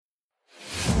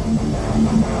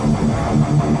Hey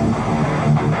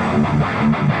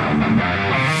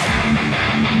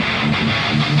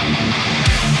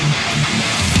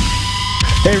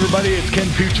everybody, it's Ken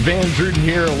Pooch Van Druden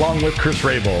here along with Chris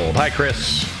Rabold. Hi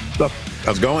Chris. What's up?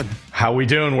 How's it going? How we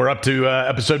doing? We're up to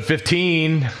episode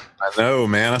 15. I know,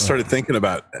 man. I started thinking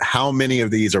about how many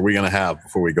of these are we going to have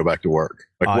before we go back to work?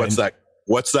 Like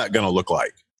what's that going to look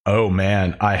like? Oh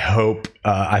man, I hope,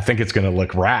 I think it's going to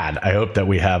look rad. I hope that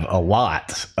we have a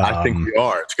lot. I think we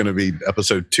are. It's going to be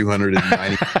episode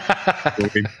 290.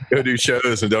 We go do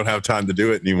shows and don't have time to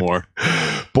do it anymore.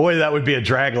 Boy, that would be a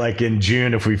drag like in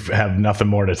June if we have nothing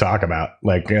more to talk about.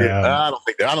 Like, I don't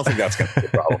think that's going to be a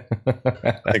problem.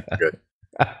 I think we're good.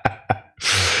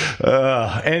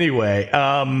 Anyway,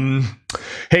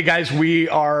 hey guys, we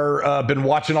are been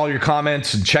watching all your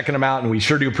comments and checking them out, and we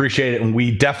sure do appreciate it. And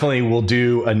we definitely will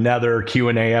do another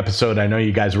Q&A episode. I know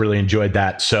you guys really enjoyed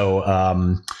that,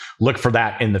 so look for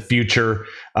that in the future.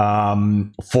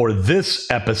 For this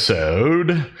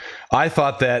episode, I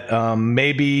thought that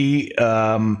maybe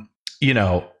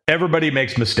everybody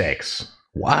makes mistakes.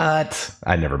 What?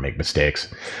 I never make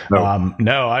mistakes.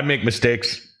 No, I make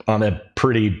mistakes on a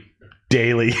pretty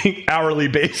daily, hourly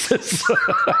basis,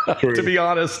 to be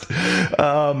honest.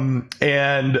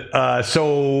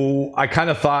 So I kind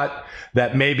of thought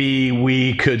that maybe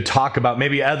we could talk about,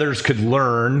 maybe others could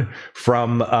learn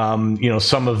from,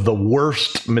 some of the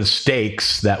worst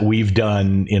mistakes that we've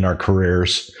done in our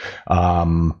careers.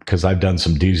 Because I've done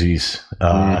some doozies.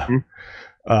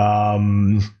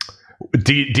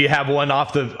 Do you have one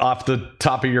off the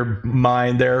top of your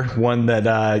mind there? One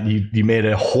that you made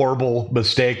a horrible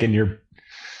mistake and you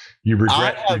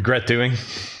regret doing?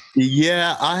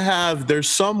 Yeah, I have. There's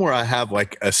some where I have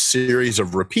like a series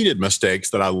of repeated mistakes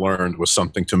that I learned was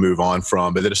something to move on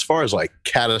from. But then as far as like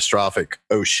catastrophic,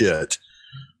 oh shit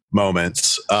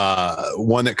moments,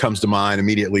 one that comes to mind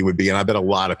immediately would be, and I bet a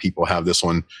lot of people have this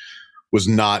one, was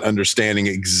not understanding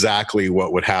exactly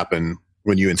what would happen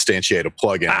when you instantiate a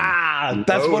plugin.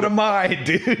 That's one of mine,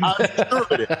 dude.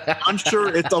 I'm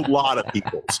sure it's a lot of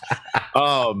people's.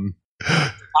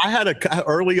 I had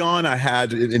early on, I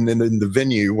had in the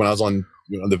venue, when I was on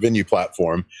the venue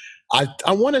platform, I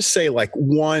want to say like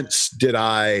once did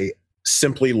I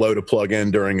simply load a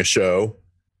plugin during a show,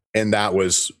 and that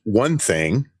was one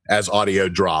thing as audio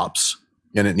drops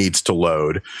and it needs to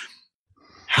load.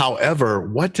 However,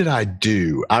 what did I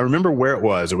do? I remember where it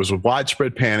was. It was with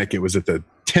Widespread Panic. It was at the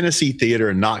Tennessee Theater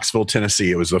in Knoxville,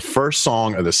 Tennessee. It was the first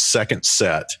song of the second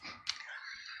set.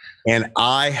 And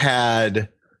I had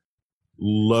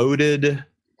loaded,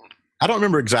 I don't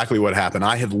remember exactly what happened.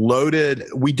 I had loaded,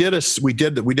 we did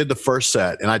the first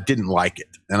set and I didn't like it.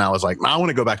 And I was like, I want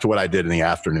to go back to what I did in the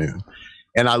afternoon.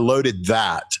 And I loaded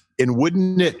that. And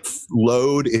wouldn't it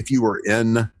load if you were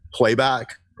in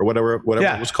playback or whatever it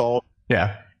was called?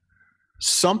 Yeah.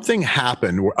 Something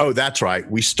happened where, oh, that's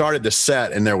right. We started the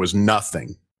set and there was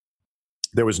nothing.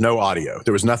 There was no audio.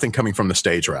 There was nothing coming from the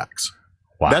stage racks.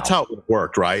 Wow. That's how it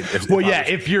worked, right?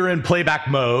 If you're in playback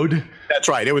mode. That's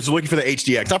right. It was looking for the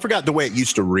HDX. I forgot the way it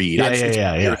used to read.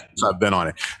 Yeah. I've been on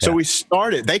it. So we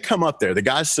started, they come up there. The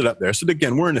guys sit up there. So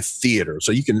again, we're in a theater.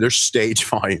 So there's stage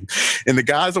volume. And the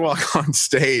guys walk on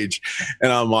stage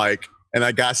and I'm like, and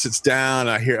that guy sits down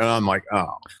and I'm like,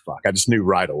 oh, fuck. I just knew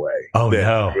right away. Oh,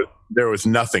 no. There was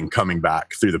nothing coming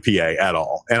back through the PA at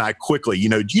all. And I quickly,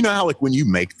 do you know how like when you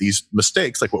make these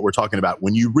mistakes, like what we're talking about,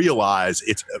 when you realize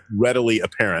it's readily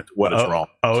apparent what is wrong?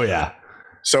 Oh, yeah.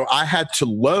 So I had to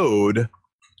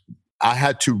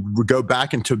go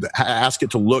back into ask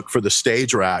it to look for the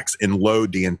stage racks and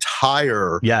load the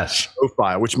entire show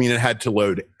file, which means it had to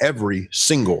load every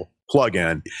single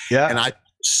plugin. Yeah.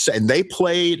 And they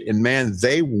played, and man,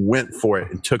 they went for it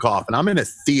and took off. And I'm in a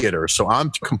theater, so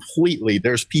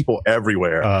there's people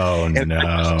everywhere. Oh, and no.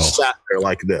 I just sat there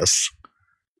like this.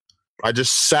 I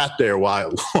just sat there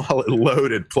while it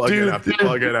loaded plug-in after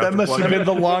plug-in after that must have been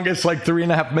the longest, like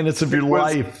 3.5 minutes of your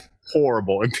life.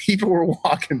 Horrible. And people were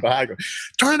walking by going,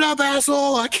 turn it up,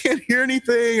 asshole. I can't hear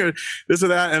anything, or this or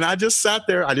that. And I just sat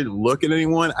there. I didn't look at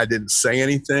anyone. I didn't say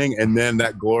anything. And then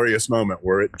that glorious moment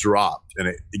where it dropped and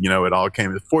it all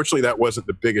came. Fortunately, that wasn't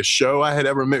the biggest show I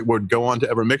had would go on to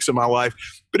ever mix in my life,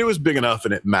 but it was big enough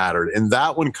and it mattered. And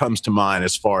that one comes to mind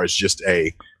as far as just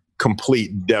a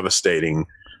complete devastating,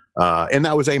 and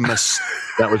that was a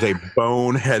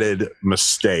boneheaded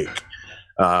mistake.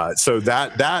 So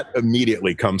that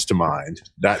immediately comes to mind.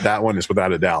 That one is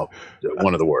without a doubt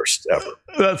one of the worst ever.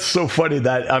 That's so funny.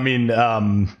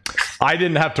 I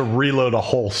didn't have to reload a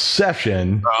whole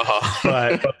session,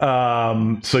 but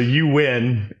so you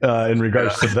win in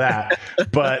regards to that.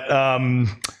 But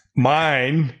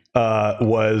Mine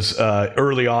was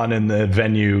early on in the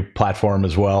venue platform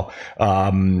as well.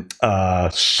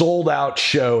 Sold out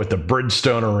show at the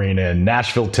Bridgestone Arena in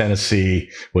Nashville, Tennessee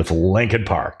with Linkin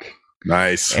Park.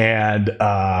 Nice. And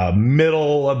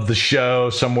middle of the show,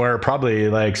 somewhere probably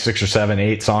like 6 or 7,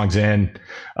 8 songs in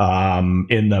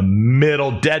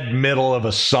the dead middle of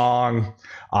a song,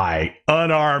 I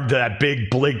unarmed that big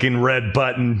blinking red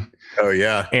button. Oh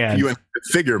yeah, and you in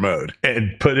configure mode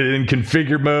and put it in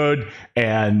configure mode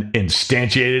and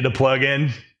instantiated a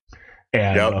plugin,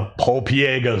 and the whole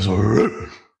PA goes.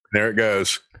 There it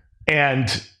goes.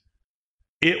 And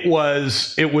it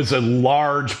was a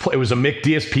large. It was a Mic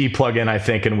DSP plugin, I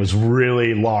think, and it was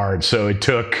really large. So it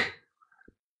took.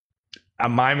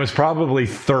 Mine was probably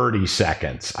 30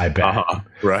 seconds, I bet.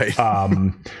 Right.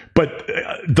 But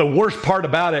the worst part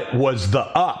about it was the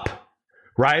up.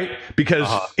 Right? Because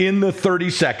in the 30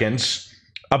 seconds,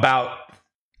 about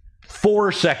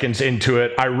 4 seconds into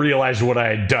it, I realized what I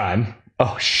had done.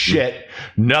 Oh, shit.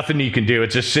 Nothing you can do.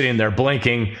 It's just sitting there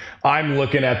blinking. I'm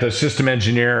looking at the system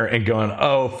engineer and going,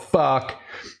 oh, fuck.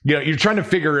 You know, you're trying to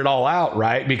figure it all out,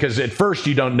 right? Because at first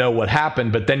you don't know what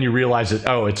happened, but then you realize that,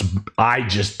 oh, I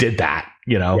just did that.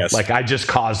 You know, like I just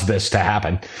caused this to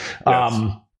happen.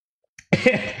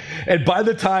 Yes. And by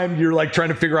the time you're like trying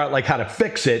to figure out like how to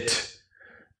fix it,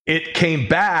 it came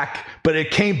back, but it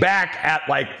came back at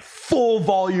like full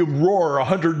volume roar,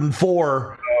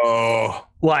 104. Oh,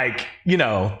 like, you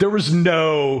know, there was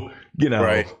no, you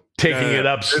know, taking it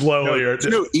up slowly. There's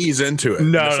no ease into it.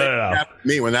 No.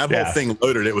 Me, when that whole thing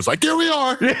loaded, it was like, here we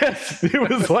are. Yes. It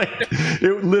was like,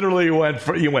 it literally you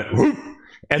went, whoop.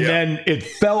 And then it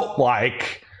felt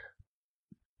like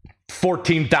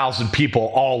 14,000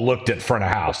 people all looked at front of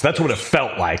house. That's what it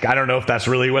felt like. I don't know if that's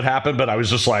really what happened, but I was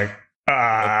just like,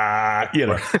 you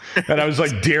know, and I was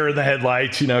like deer in the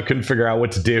headlights, you know, couldn't figure out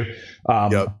what to do.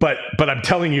 But I'm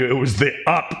telling you, it was the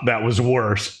up that was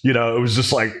worse. You know, it was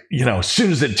just like, you know, as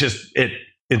soon as it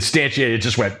instantiated, it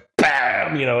just went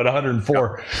bam, you know, at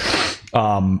 104.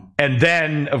 And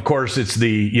then of course it's the,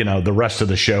 you know, the rest of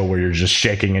the show where you're just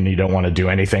shaking and you don't want to do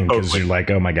anything because you're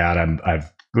like, oh my God, I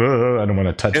don't want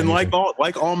to touch and anything.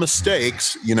 like all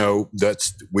mistakes, you know,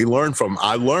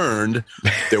 I learned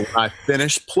that when I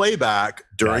finish playback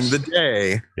during the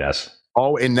day. Yes.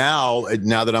 Oh, and now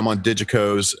that I'm on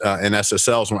Digicos and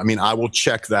SSLs, I mean, I will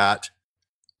check that.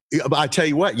 But I tell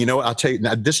you what, you know,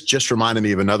 this just reminded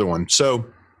me of another one. So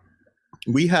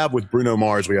we have with Bruno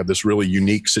Mars, we have this really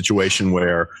unique situation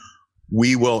where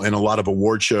we will, in a lot of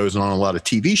award shows and on a lot of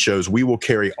TV shows, we will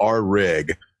carry our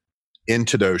rig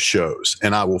into those shows,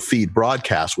 and I will feed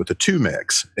broadcast with a 2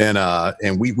 mix, and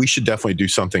we should definitely do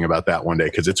something about that one day,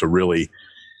 because it's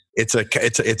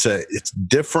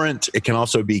different. It can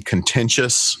also be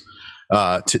contentious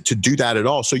to do that at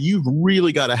all. So you've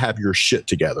really got to have your shit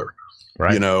together,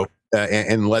 right? You know,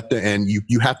 and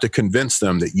you have to convince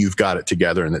them that you've got it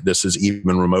together and that this is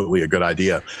even remotely a good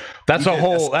idea. That's a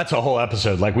whole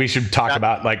episode. Like we should talk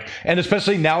about and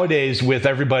especially nowadays with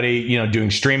everybody, you know, doing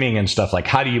streaming and stuff, like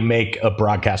how do you make a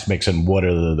broadcast mix and what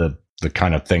are the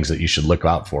kind of things that you should look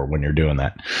out for when you're doing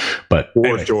that? But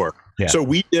for sure. Yeah. So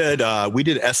we did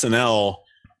SNL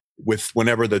with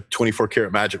whenever the 24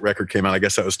 Karat Magic record came out. I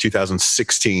guess that was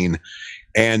 2016.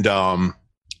 And,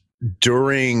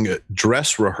 during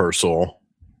dress rehearsal,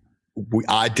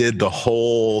 I did the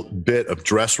whole bit of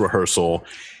dress rehearsal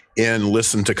and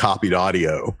listened to copied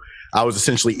audio. I was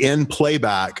essentially in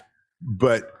playback,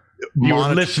 but you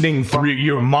were listening through,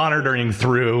 you were monitoring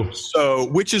through. So,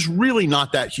 which is really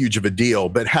not that huge of a deal,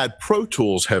 but had Pro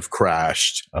Tools have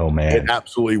crashed, oh man, it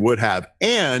absolutely would have.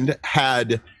 And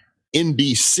had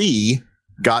NBC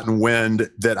gotten wind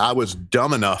that I was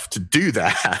dumb enough to do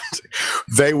that,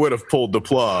 they would have pulled the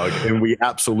plug, and we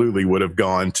absolutely would have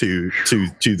gone to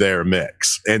their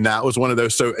mix. And that was one of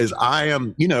those. So as I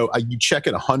am, you know, you check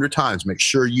it 100 times, make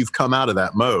sure you've come out of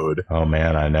that mode. Oh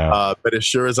man, I know. But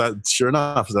sure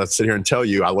enough, as I sit here and tell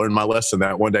you, I learned my lesson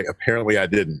that one day. Apparently I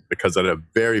didn't, because at a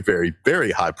very, very,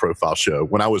 very high profile show,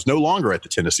 when I was no longer at the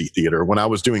Tennessee Theater, when I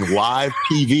was doing live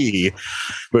TV,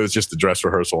 but it was just a dress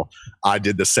rehearsal, I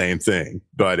did the same thing.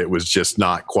 But it was just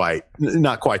not quite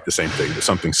the same thing, but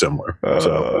something similar.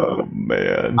 So,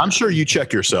 man, I'm sure you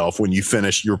check yourself when you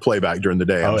finish your playback during the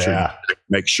day. I'm sure you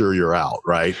make sure you're out,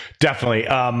 right? Definitely.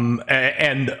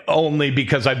 And only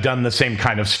because I've done the same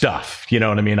kind of stuff. You know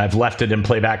what I mean? I've left it in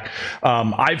playback.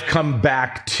 I've come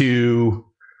back to,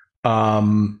 let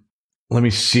me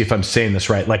see if I'm saying this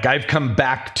right. Like I've come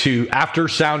back to after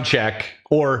sound check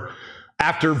or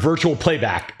after virtual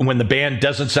playback, when the band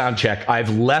doesn't sound check,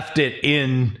 I've left it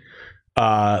in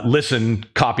listen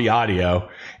copy audio,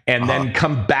 and then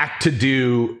come back to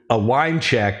do a line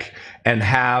check and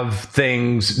have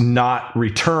things not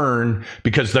return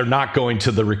because they're not going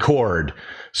to the record.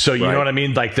 So you know what I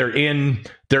mean? Like they're in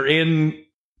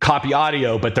copy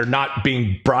audio, but they're not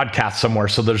being broadcast somewhere.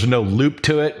 So there's no loop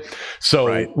to it.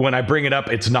 So when I bring it up,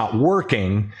 it's not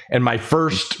working. And my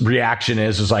first reaction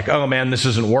is like, oh man, this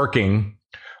isn't working.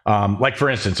 Like for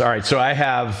instance, all right. So I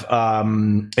have,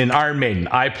 in Iron Maiden,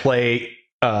 I play,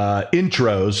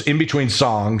 intros in between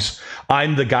songs.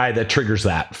 I'm the guy that triggers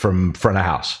that from front of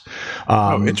house.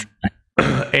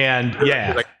 And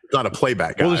yeah, like, not a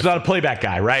playback guy. Well, there's not a playback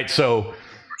guy. Right. So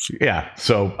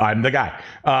so I'm the guy.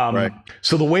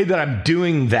 So the way that I'm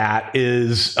doing that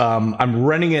is I'm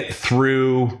running it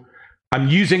through, I'm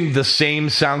using the same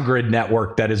SoundGrid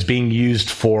network that is being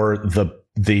used for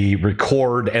the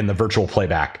record and the virtual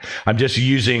playback. I'm just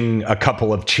using a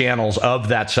couple of channels of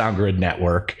that SoundGrid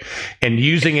network and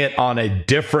using it on a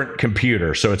different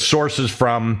computer. So it sources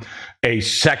from a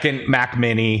second Mac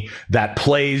Mini that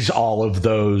plays all of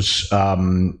those,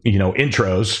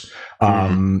 intros.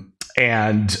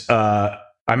 And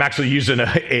I'm actually using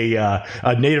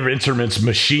a Native Instruments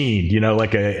machine,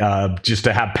 like just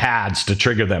to have pads to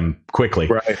trigger them quickly.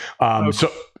 Right.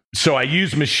 So I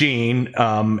use machine,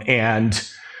 and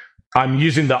I'm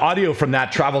using the audio from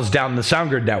that travels down the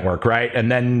SoundGrid network, right, and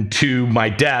then to my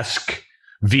desk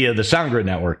via the SoundGrid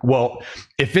network. Well,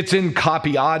 if it's in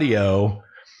copy audio,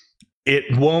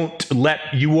 you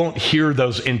won't hear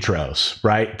those intros,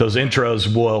 right? Those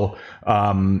intros will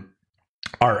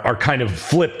are kind of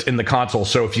flipped in the console.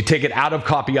 So if you take it out of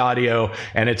copy audio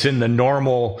and it's in the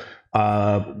normal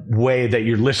way that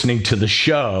you're listening to the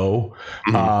show,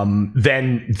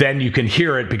 then you can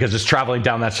hear it because it's traveling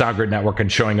down that SoundGrid network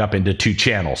and showing up into two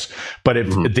channels. But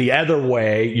if the other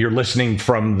way, you're listening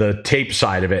from the tape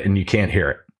side of it and you can't hear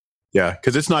it. Yeah,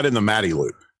 because it's not in the MADI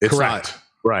loop. It's correct.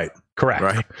 Right. Correct.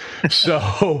 Right.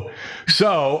 So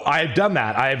I've done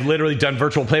that. I've literally done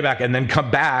virtual playback and then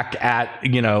come back at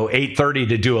 8:30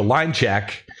 to do a line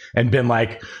check and been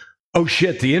like, oh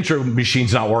shit, the intro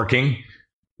machine's not working.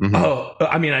 Oh,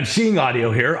 I mean, I'm seeing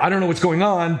audio here. I don't know what's going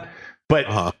on,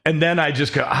 but and then I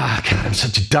just go, God, I'm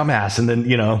such a dumbass, and then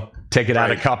take it out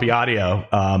of copy audio.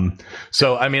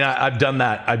 So I mean, I've done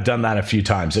that. I've done that a few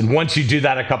times, and once you do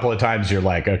that a couple of times, you're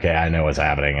like, okay, I know what's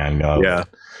happening. I know.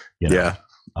 Yeah.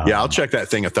 I'll check that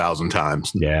thing 1,000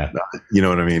 times. Yeah. You know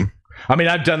what I mean? I mean,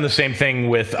 I've done the same thing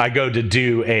with, I go to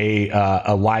do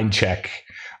a line check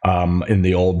in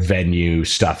the old venue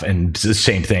stuff, and it's the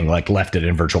same thing, like left it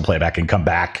in virtual playback and come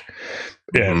back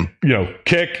and,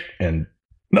 kick and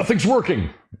nothing's working.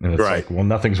 And it's like, well,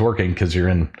 nothing's working because you're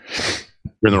in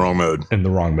the wrong mode.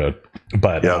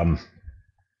 But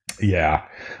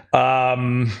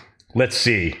let's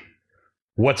see.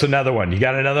 What's another one? You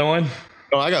got another one?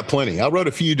 Oh, I got plenty. I wrote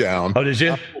a few down. Oh, did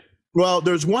you? Well,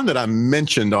 there's one that I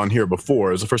mentioned on here before.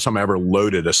 It was the first time I ever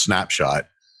loaded a snapshot.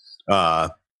 I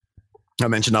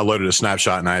mentioned I loaded a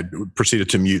snapshot and I proceeded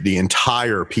to mute the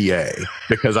entire PA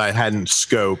because I didn't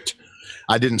scope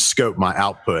my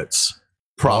outputs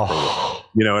properly. Oh.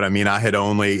 You know what I mean?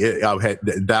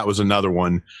 That was another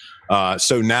one.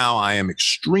 So now I am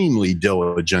extremely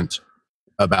diligent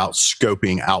about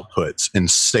scoping outputs and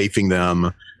safing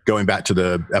them. Going back to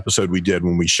the episode we did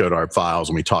when we showed our files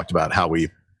and we talked about how we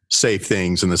save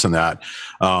things and this and that.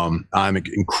 I'm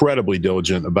incredibly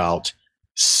diligent about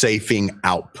safing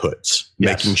outputs,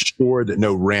 making sure that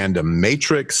no random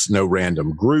matrix, no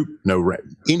random group,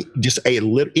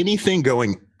 anything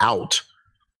going out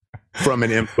from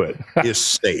an input is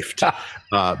safed.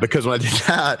 Because when I did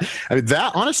that,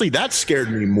 that scared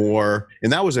me more,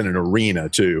 and that was in an arena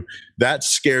too. That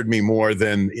scared me more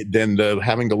than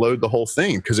having to load the whole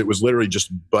thing, because it was literally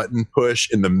just button push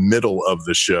in the middle of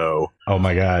the show. Oh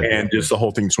my God. And just the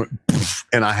whole thing just went poof,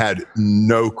 and I had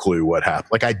no clue what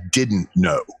happened. Like, I didn't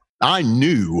know. I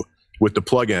knew with the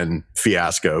plugin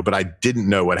fiasco, but I didn't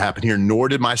know what happened here, nor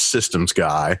did my systems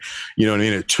guy. You know what I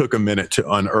mean? It took a minute to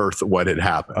unearth what had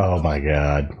happened. Oh my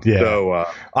God. Yeah. So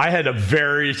I had a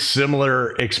very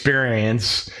similar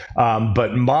experience,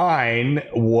 but mine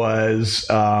was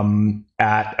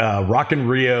at Rock in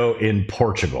Rio in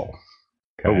Portugal.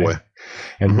 Okay? Oh boy.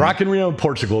 And Rock in Rio in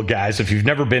Portugal, guys, if you've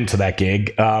never been to that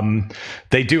gig,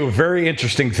 they do a very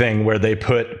interesting thing where they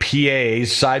put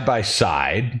PAs side by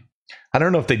side. I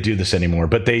don't know if they do this anymore,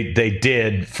 but they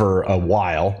did for a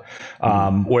while,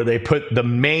 where they put the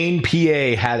main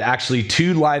PA had actually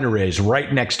two line arrays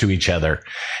right next to each other.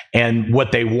 And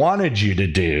what they wanted you to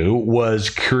do was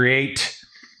create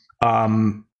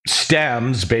steps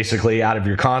stems basically out of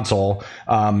your console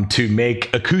to make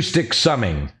acoustic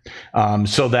summing,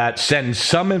 so that sends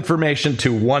some information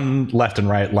to one left and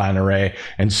right line array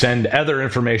and send other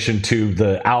information to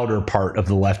the outer part of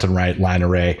the left and right line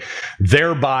array,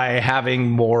 thereby having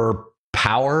more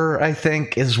power, I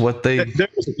think, is what they...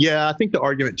 Yeah, I think the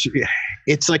argument,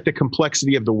 it's like the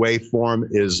complexity of the waveform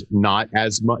is not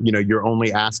as much, you're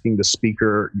only asking the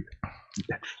speaker.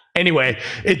 Anyway,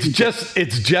 it's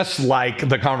just like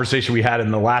the conversation we had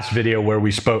in the last video where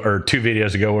we spoke, or 2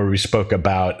 videos ago, where we spoke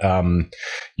about,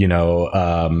 Lisa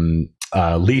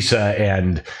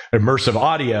and immersive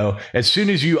audio. As soon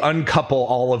as you uncouple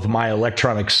all of my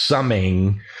electronic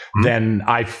summing, then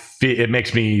it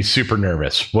makes me super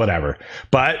nervous, whatever.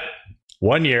 But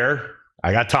 1 year,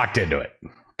 I got talked into it.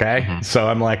 Okay. So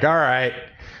I'm like, all right,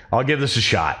 I'll give this a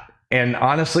shot. And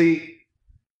honestly,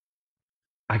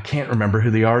 I can't remember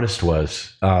who the artist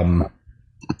was. I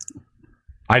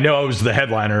know it was the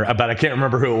headliner, but I can't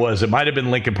remember who it was. It might have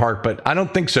been Linkin Park, but I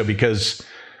don't think so, because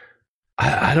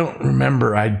I don't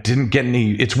remember. I didn't get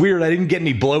any. It's weird. I didn't get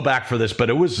any blowback for this, but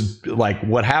it was like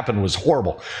what happened was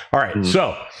horrible. All right.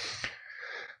 So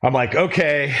I'm like,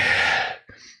 okay,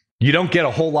 you don't get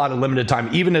a whole lot of limited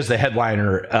time. Even as the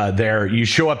headliner there, you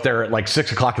show up there at like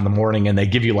 6 o'clock in the morning and they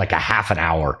give you like a half an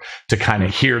hour to kind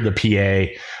of hear the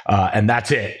PA. And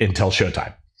that's it until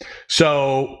showtime.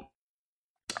 So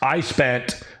I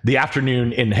spent the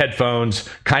afternoon in headphones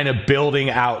kind of building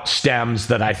out stems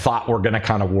that I thought were going to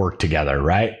kind of work together,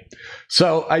 right?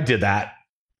 So I did that.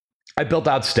 I built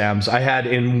out stems. I had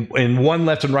in one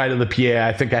left and right of the PA,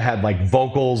 I think I had like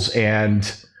vocals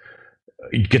and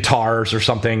guitars or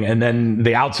something, and then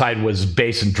the outside was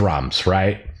bass and drums,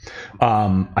 right?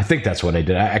 I think that's what I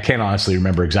did. I can't honestly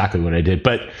remember exactly what I did,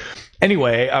 but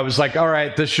anyway, I was like, all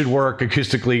right, this should work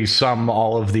acoustically, sum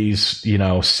all of these,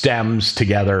 stems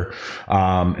together,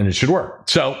 and it should work.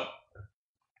 So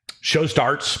show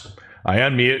starts, I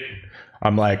unmute,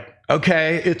 I'm like,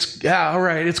 okay, all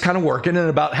right, it's kind of working. And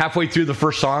about halfway through the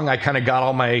first song, I kind of got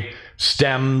all my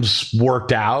stems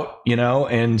worked out,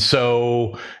 and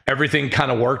so everything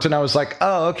kind of worked. And I was like,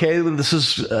 oh, okay, this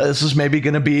is maybe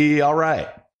going to be all right.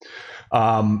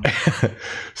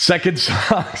 Second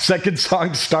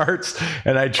song starts,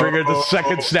 and I triggered the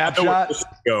second snapshot.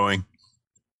 Going.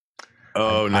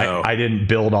 Oh no! I didn't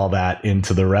build all that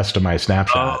into the rest of my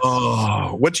snapshots.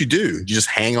 Oh, what'd you do? You just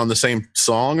hang on the same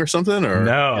song or something, or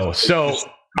no? So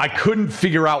I couldn't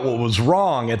figure out what was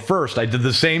wrong at first. I did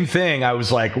the same thing. I was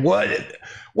like, what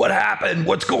happened?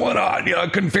 What's going on? I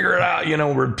couldn't figure it out.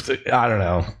 I don't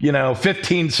know,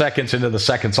 15 seconds into the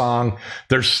second song,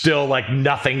 there's still like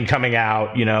nothing coming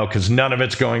out, because none of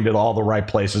it's going to all the right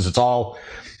places. It's all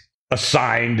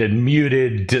assigned and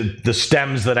muted. The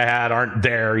stems that I had aren't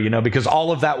there, because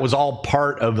all of that was all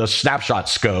part of the snapshot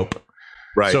scope.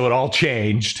 Right. So it all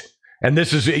changed. And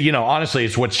this is, honestly,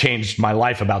 it's what's changed my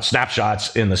life about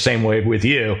snapshots in the same way with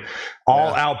you.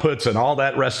 All outputs and all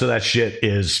that rest of that shit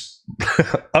is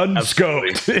unscoped.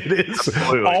 Absolutely. It is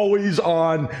always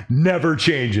on, never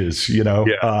changes,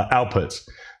 outputs.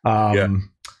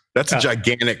 That's a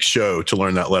gigantic show to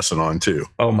learn that lesson on too.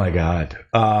 Oh my God.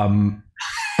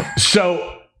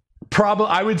 So probably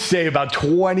I would say about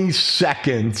 20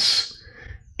 seconds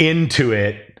into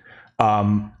it,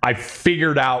 I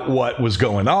figured out what was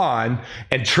going on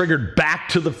and triggered back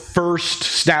to the first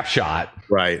snapshot.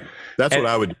 Right. That's what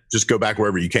I would just go back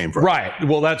wherever you came from. Right.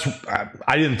 Well, I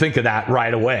didn't think of that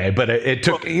right away, but it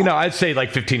took, I'd say like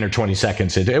 15 or 20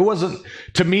 seconds. It wasn't,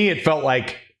 to me, it felt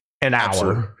like an hour.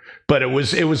 Absolutely. But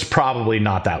it was probably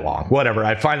not that long. Whatever.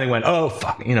 I finally went, oh,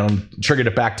 fuck, triggered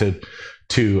it back to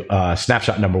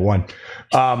snapshot number 1.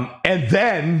 And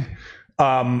then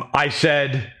I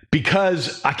said,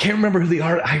 because I can't remember who the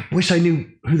artist, I wish I knew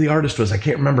who the artist was. I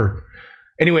can't remember.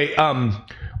 Anyway,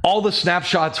 all the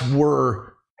snapshots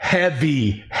were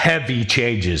heavy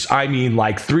changes. I mean,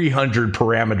 like 300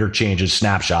 parameter changes,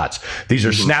 snapshots. These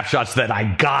are snapshots that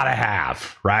I gotta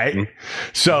have, right?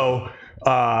 So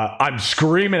I'm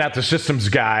screaming at the systems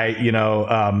guy,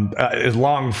 a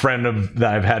long friend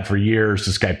that I've had for years.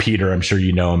 This guy Peter, I'm sure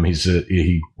you know him.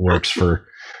 He works for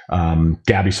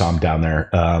Gabby saw him down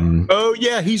there. Oh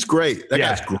yeah, he's great. That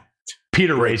guy's great.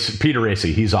 Peter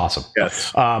Racy, he's awesome.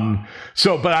 Yes.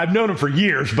 But I've known him for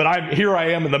years, but here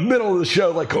I am in the middle of the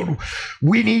show, like, oh,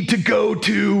 we need to go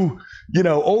to,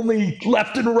 only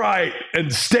left and right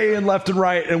and stay in left and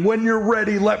right. And when you're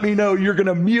ready, let me know. You're going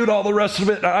to mute all the rest of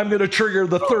it. And I'm going to trigger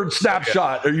the third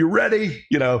snapshot. Are you ready?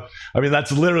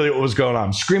 That's literally what was going on.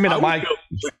 I'm screaming at my...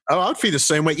 I would feel the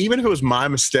same way. Even if it was my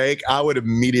mistake, I would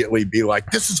immediately be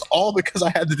like, this is all because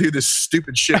I had to do this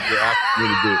stupid shit you're asking me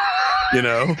to do.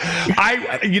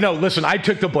 Listen, I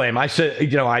took the blame. I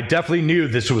said, I definitely knew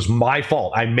this was my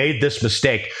fault. I made this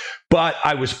mistake, but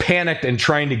I was panicked and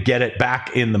trying to get it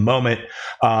back in the moment.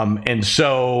 And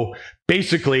so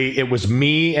basically it was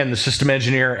me and the system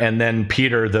engineer, and then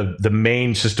Peter, the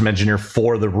main system engineer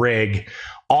for the rig,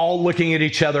 all looking at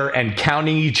each other and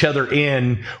counting each other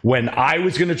in when I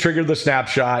was going to trigger the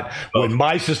snapshot, when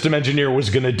my system engineer was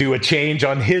going to do a change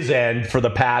on his end for the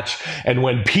patch, and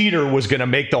when Peter was going to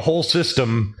make the whole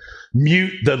system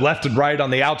mute the left and right on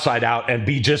the outside out and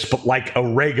be just like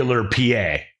a regular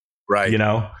PA. Right.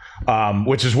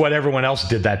 Which is what everyone else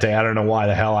did that day. I don't know why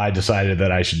the hell I decided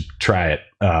that I should try it.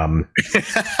 You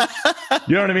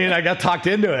know what I mean? I got talked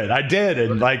into it. I did.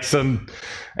 And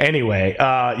anyway,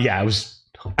 it was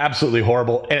absolutely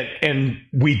horrible. And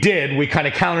we kind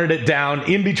of counted it down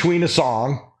in between a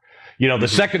song. The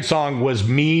second song was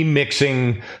me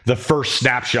mixing the first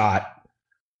snapshot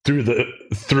just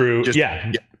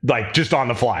on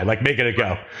the fly, like making it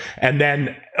go. And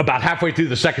then about halfway through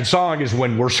the second song is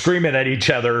when we're screaming at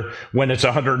each other when it's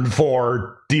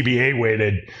 104 dBA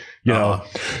weighted,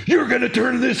 you're going to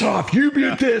turn this off. You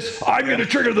mute this. I'm going to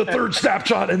trigger the third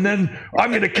snapshot, and then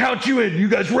I'm going to count you in. You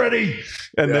guys ready?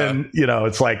 And then,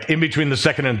 it's like in between the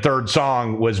second and third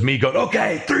song was me going,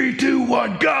 okay, 3, 2,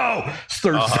 1, go.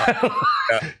 Third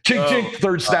chink, chink,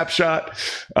 third snapshot.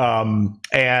 And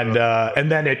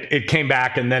then it came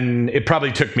back, and then it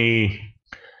probably took me,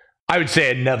 I would say,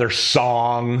 another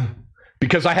song,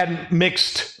 because I hadn't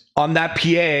mixed on that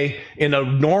PA in a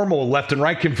normal left and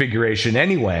right configuration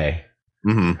anyway.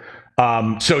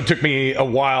 Mm-hmm. So it took me a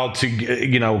while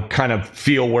to, kind of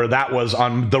feel where that was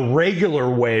on the regular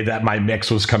way that my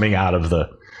mix was coming out of the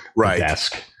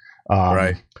desk.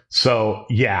 Right. So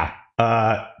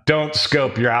don't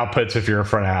scope your outputs if you're a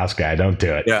front of house guy. Don't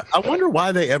do it. Yeah. I wonder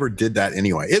why they ever did that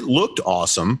anyway. It looked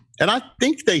awesome, and I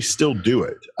think they still do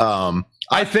it.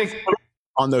 I think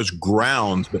on those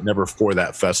grounds, but never for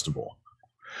that festival.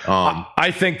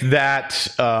 I think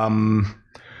that,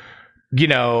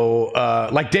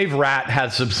 like Dave Ratt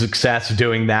had some success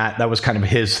doing that. That was kind of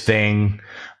his thing.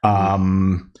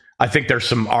 I think there's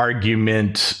some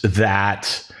argument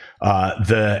that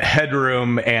the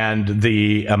headroom and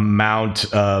the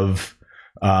amount of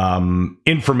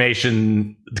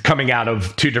information coming out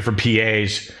of two different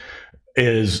PAs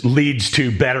leads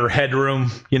to better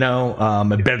headroom,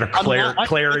 and better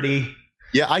clarity.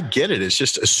 Yeah, I get it. It's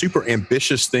just a super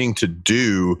ambitious thing to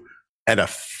do at a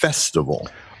festival.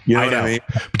 You know what I mean?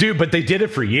 Dude, but they did it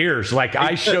for years. Like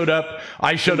I showed up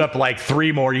like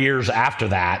 3 more years after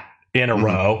that in a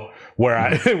row where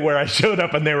I showed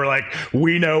up and they were like,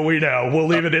 we know, we'll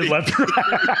leave it in left.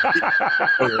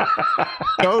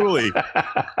 Totally.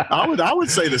 I would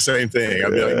say the same thing.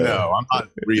 I'd be like, no, I'm not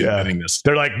reinventing this.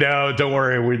 They're like, no, don't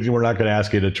worry. We're not going to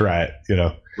ask you to try it,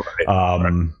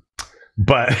 Right.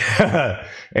 But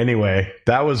anyway,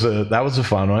 that was a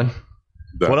fun one.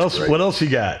 What else? Great. What else you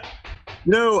got?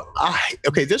 No,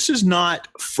 this is not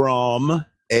from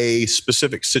a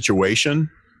specific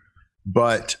situation,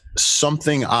 but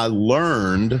something I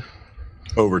learned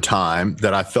over time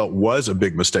that I felt was a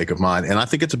big mistake of mine, and I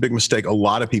think it's a big mistake a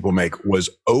lot of people make, was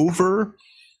over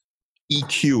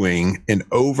EQing and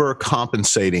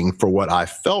overcompensating for what I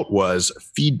felt was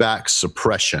feedback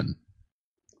suppression.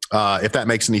 If that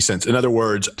makes any sense. In other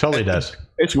words, totally does.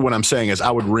 Basically what I'm saying is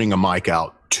I would ring a mic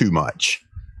out too much.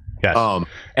 Yes.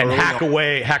 And hack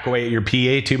away at your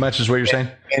PA too much is what you're saying?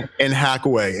 And hack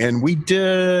away. And we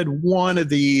did one of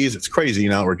these. It's crazy,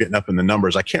 we're getting up in the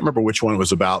numbers. I can't remember which one it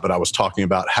was about, but I was talking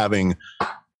about having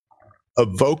a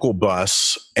vocal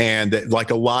bus, and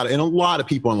like a lot of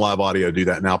people in live audio do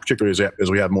that now, particularly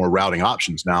as we have more routing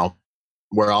options now,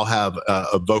 where I'll have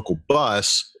a vocal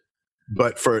bus.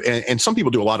 But and some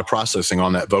people do a lot of processing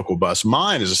on that vocal bus.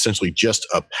 Mine is essentially just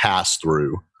a pass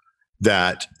through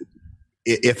that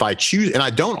if I choose, and I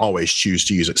don't always choose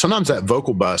to use it. Sometimes that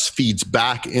vocal bus feeds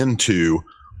back into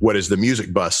what is the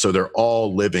music bus. So they're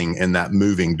all living in that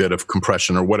moving bit of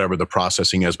compression or whatever the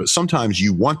processing is. But sometimes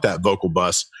you want that vocal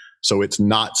bus so it's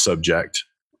not subject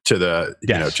to the,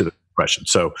 to the compression.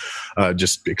 So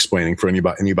just explaining for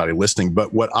anybody listening.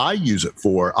 But what I use it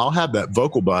for, I'll have that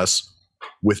vocal bus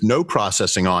with no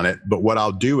processing on it. But what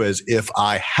I'll do is if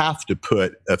I have to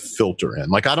put a filter in,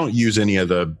 like I don't use any of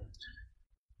the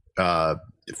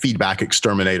feedback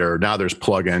exterminator. Now there's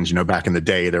plugins, back in the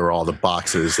day, there were all the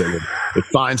boxes that it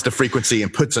finds the frequency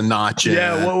and puts a notch in.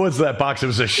 Yeah. What was that box? It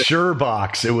was a Shure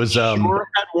box. It was, Shure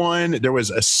had one. There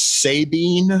was a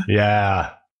Sabine.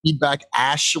 Yeah. Feedback.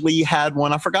 Ashley had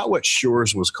one. I forgot what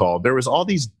Shure's was called. There was all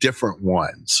these different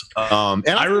ones. And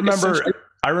I remember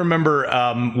I remember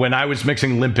when I was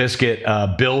mixing Limp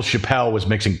Bizkit, Bill Chappelle was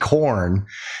mixing Korn,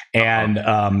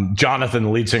 and Jonathan, the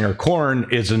lead singer, Korn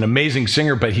is an amazing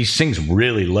singer, but he sings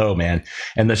really low, man.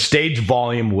 And the stage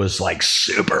volume was like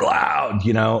super loud,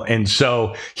 and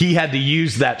so he had to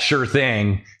use that Shure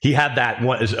thing. He had that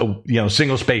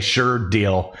single space Shure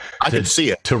deal. I could see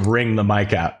it to ring the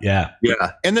mic out. Yeah.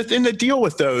 And the deal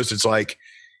with those is like,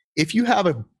 if you have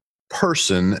a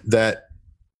person that,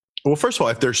 well, first of all,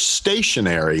 if they're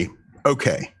stationary,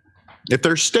 okay. If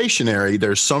they're stationary,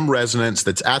 there's some resonance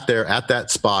that's at that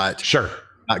spot. Sure.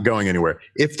 Not going anywhere.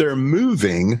 If they're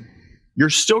moving, you're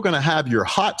still going to have your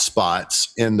hot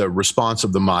spots in the response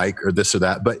of the mic or this or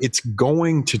that, but it's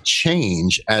going to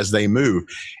change as they move.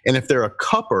 And if they're a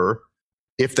cupper,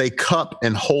 if they cup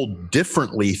and hold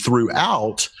differently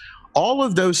throughout, all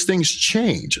of those things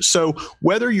change. So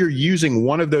whether you're using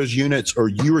one of those units or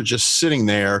you are just sitting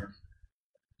there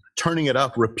turning it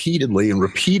up repeatedly,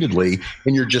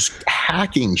 and you're just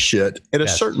hacking shit, at a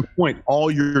certain point,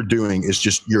 all you're doing is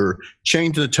just you're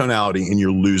changing the tonality and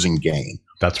you're losing gain.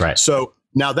 That's right. So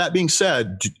now that being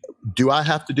said, do I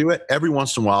have to do it? Every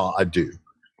once in a while I do.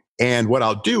 And what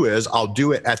I'll do is I'll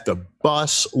do it at the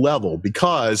bus level,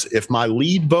 because if my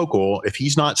lead vocal, if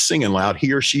he's not singing loud,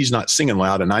 he or she's not singing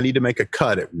loud, and I need to make a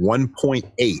cut at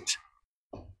 1.8,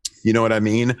 you know what I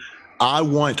mean? I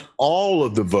want all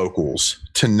of the vocals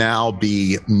to now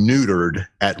be neutered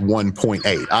at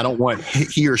 1.8. I don't want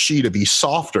he or she to be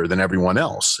softer than everyone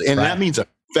else. And that means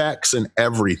effects and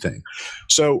everything.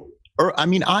 So,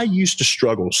 I used to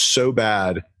struggle so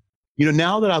bad.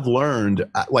 Now that I've learned,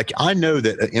 like, I know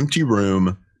that an empty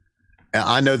room,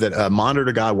 I know that a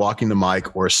monitor guy walking the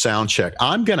mic or a sound check,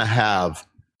 I'm going to have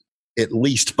at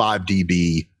least 5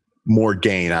 dB more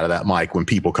gain out of that mic when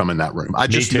people come in that room. I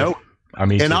just know. I'll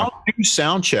do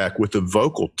sound check with the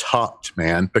vocal tucked,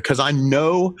 man, because I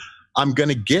know I'm going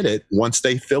to get it once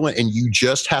they fill it. And you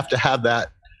just have to have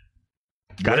that.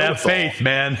 Gotta have faith,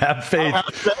 man. Have faith.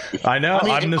 I know.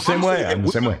 I'm the same way.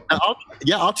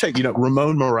 I'll take,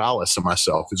 Ramon Morales and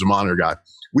myself, who's a monitor guy.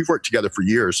 We've worked together for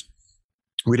years.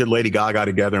 We did Lady Gaga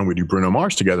together and we do Bruno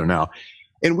Mars together now.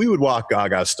 And we would walk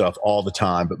Gaga stuff all the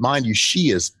time. But mind you, she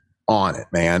is on it,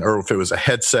 man. Or if it was a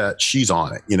headset, she's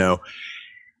on it,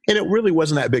 And it really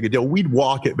wasn't that big a deal. We'd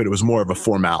walk it, but it was more of a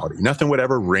formality. Nothing would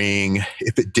ever ring.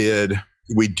 If it did,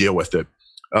 we'd deal with it.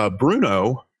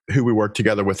 Bruno, who we work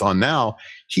together with on now,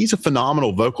 he's a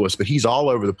phenomenal vocalist, but he's all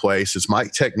over the place. His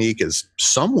mic technique is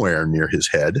somewhere near his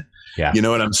head. Yeah. You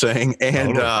know what I'm saying?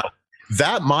 And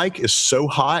that mic is so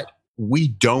hot, we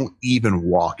don't even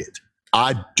walk it.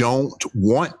 I don't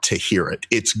want to hear it.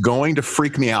 It's going to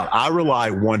freak me out. I rely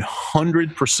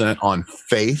 100% on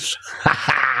faith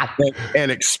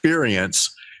and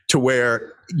experience to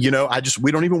where, we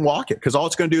don't even walk it, because all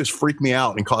it's going to do is freak me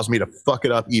out and cause me to fuck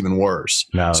it up even worse.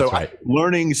 No, so right.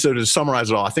 So to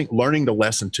summarize it all, I think learning the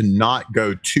lesson to not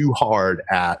go too hard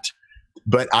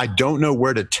but I don't know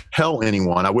where to tell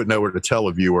anyone. I wouldn't know where to tell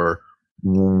a viewer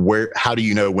how do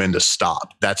you know when to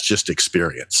stop? That's just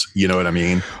experience. You know what I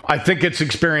mean? I think it's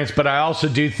experience, but I also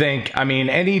do think,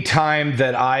 any time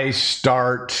that I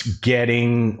start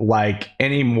getting like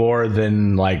any more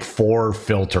than like 4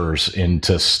 filters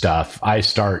into stuff, I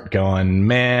start going,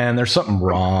 man, there's something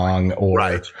wrong,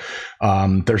 or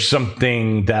there's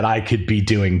something that I could be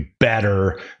doing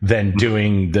better than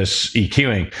doing this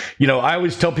EQing. I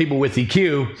always tell people with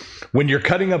EQ, when you're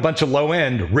cutting a bunch of low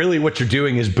end, really what you're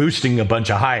doing is boosting a bunch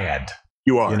of high end.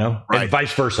 You are, and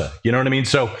vice versa. You know what I mean?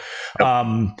 So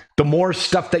the more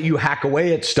stuff that you hack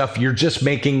away at stuff, you're just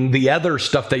making the other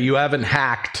stuff that you haven't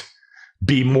hacked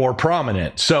be more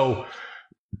prominent. So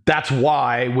that's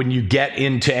why when you get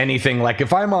into anything, like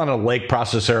if I'm on a Lake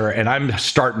processor and I'm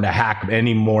starting to hack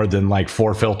any more than like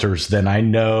 4 filters, then I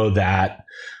know that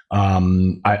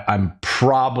I'm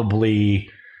probably...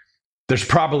 there's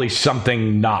probably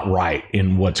something not right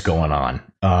in what's going on.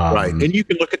 Right. And you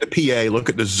can look at the PA, look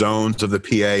at the zones of the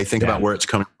PA, think about where it's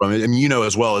coming from. And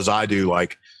as well as I do,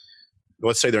 like,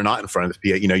 let's say they're not in front of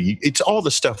the PA, it's all the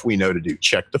stuff we know to do.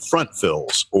 Check the front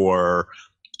fills, or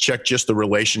check just the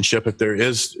relationship. If there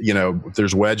is, if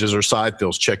there's wedges or side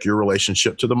fills, check your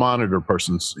relationship to the monitor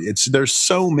person's. There's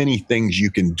so many things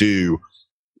you can do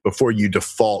before you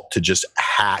default to just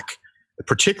hack,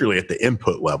 particularly at the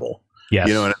input level. Yes.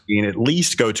 You know what I mean? At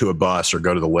least go to a bus or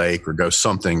go to the lake or go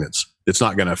something that's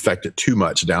not going to affect it too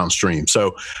much downstream.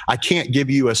 So I can't give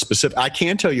you a specific. I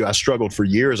can tell you I struggled for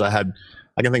years. I can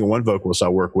think of one vocalist I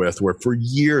work with where for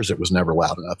years it was never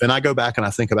loud enough. And I go back and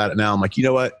I think about it now. I'm like, you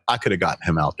know what? I could have gotten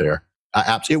him out there.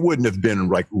 It wouldn't have been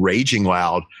like raging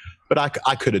loud, but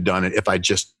I could have done it if I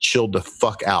just chilled the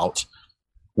fuck out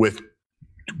with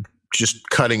just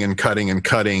cutting and cutting and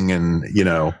cutting and, you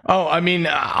know? Oh, I mean,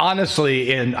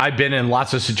 honestly, and I've been in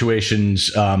lots of situations,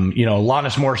 you know,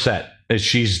 Alanis Morissette,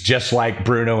 she's just like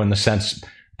Bruno in the sense,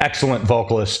 excellent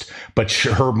vocalist, but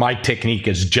her mic technique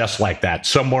is just like that,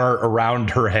 somewhere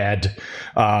around her head.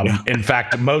 In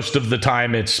fact, most of the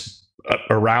time it's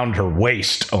around her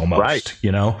waist almost, right.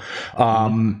 You know?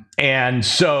 And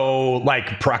so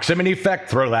like proximity effect,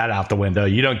 throw that out the window.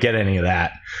 You don't get any of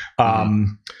that.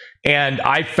 And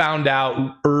I found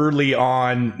out early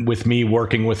on with me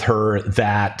working with her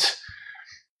that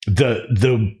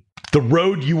the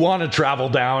road you want to travel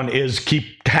down is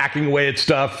keep hacking away at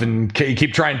stuff and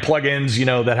keep trying plugins, you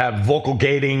know, that have vocal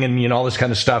gating and, you know, all this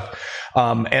kind of stuff.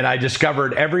 And I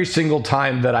discovered every single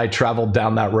time that I traveled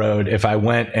down that road, if I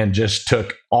went and just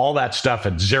took all that stuff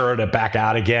and zeroed it back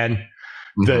out again,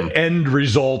 the end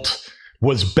result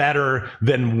was better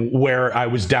than where I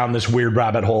was down this weird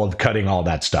rabbit hole of cutting all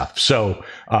that stuff. So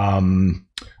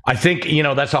I think, you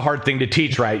know, that's a hard thing to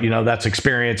teach, right? You know, that's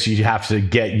experience. You have to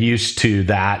get used to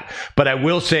that. But I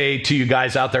will say to you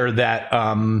guys out there that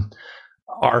are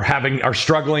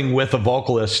struggling with a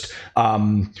vocalist,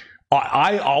 I'll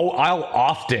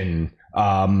often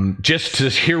just to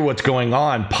hear what's going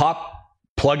on, pop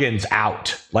plugins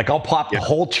out. Like I'll pop the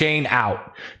whole chain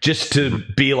out just to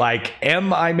be like,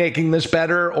 am I making this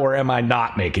better or am I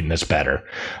not making this better?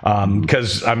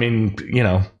 Because I mean, you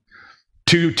know,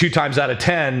 two times out of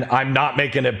 10, I'm not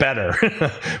making it better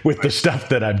with the stuff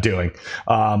that I'm doing.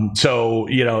 So,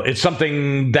 you know, it's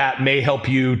something that may help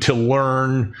you to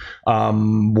learn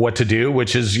what to do,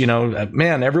 which is, you know,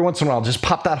 man, every once in a while, just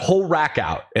pop that whole rack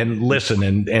out and listen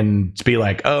and be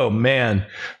like, oh man,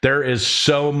 there is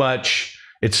so much,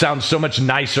 it sounds so much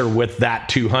nicer with that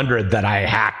 200 that I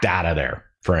hacked out of there,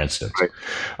 for instance.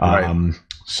 Right.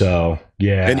 So,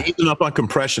 yeah. And even up on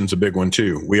compression's a big one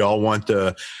too. We all want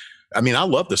I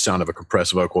love the sound of a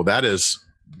compressed vocal. Well, that's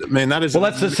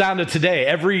the sound of today.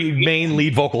 Every main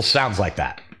lead vocal sounds like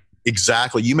that.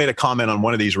 Exactly. You made a comment on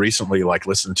one of these recently, like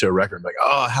listening to a record, like,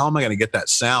 oh, how am I going to get that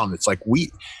sound? It's like,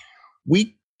 we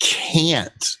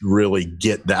can't really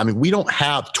get that. I mean, we don't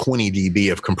have 20 dB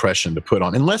of compression to put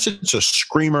on unless it's a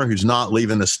screamer who's not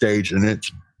leaving the stage and it's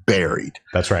buried.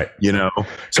 That's right. You know,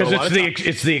 because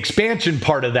it's the expansion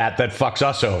part of that fucks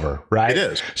us over, right? It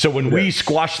is. So when we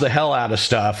squash the hell out of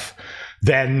stuff,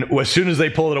 then as soon as they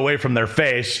pull it away from their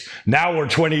face, now we're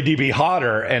 20 dB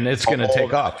hotter and it's going to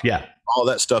take off. Yeah. All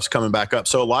that stuff's coming back up.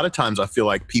 So a lot of times I feel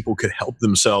like people could help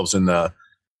themselves in the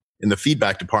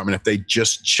feedback department if they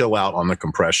just chill out on the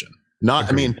compression.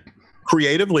 I mean,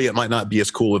 creatively, it might not be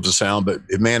as cool of a sound, but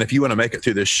man, if you want to make it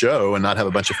through this show and not have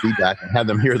a bunch of feedback and have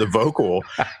them hear the vocal,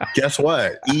 guess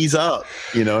what? Ease up.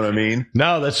 You know what I mean?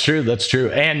 No, that's true. That's true.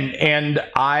 And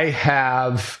I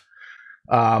have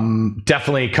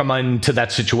definitely come into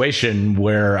that situation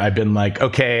where I've been like,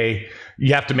 okay,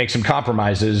 you have to make some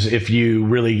compromises if you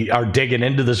really are digging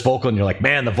into this vocal and you're like,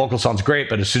 man, the vocal sounds great,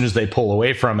 but as soon as they pull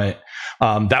away from it,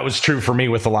 that was true for me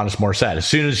with Alanis Morissette. As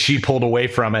soon as she pulled away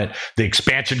from it, the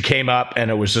expansion came up and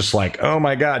it was just like, oh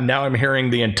my God, now I'm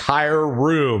hearing the entire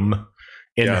room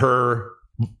in her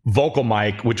vocal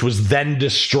mic, which was then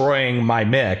destroying my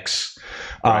mix.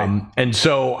 And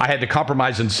so I had to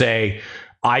compromise and say,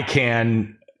 I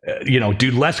can,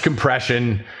 do less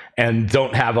compression and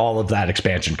don't have all of that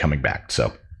expansion coming back.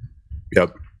 So,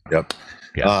 Yep.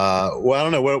 Well, I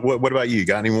don't know. What about you?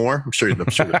 Got any more? I'm sure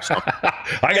there's some.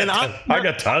 I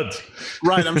got tons.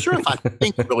 Right. I'm sure if I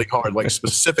think really hard, like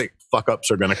specific fuck ups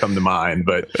are going to come to mind.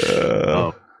 But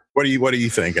what are you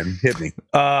thinking? Hit me.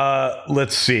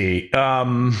 Let's see.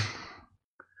 I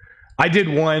did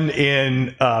one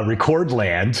in Record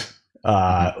Land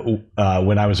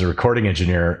when I was a recording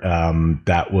engineer.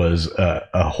 That was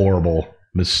a horrible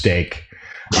mistake.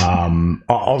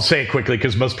 I'll say it quickly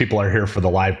because most people are here for the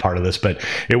live part of this, but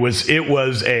it was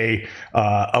a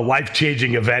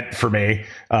life-changing event for me.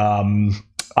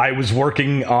 I was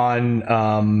working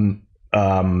on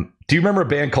do you remember a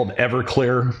band called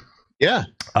Everclear? Yeah.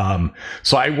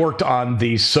 So I worked on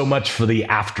the So Much for the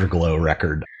Afterglow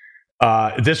record.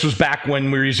 This was back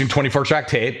when we were using 24-track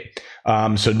tape,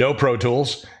 so no Pro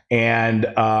Tools. And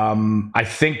I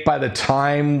think by the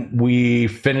time we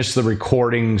finished the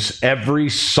recordings, every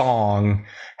song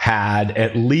had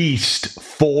at least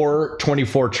 4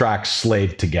 24 tracks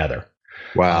slaved together.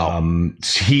 Wow.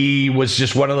 He was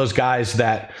just one of those guys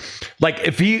that, like,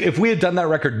 if we had done that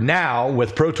record now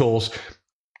with Pro Tools,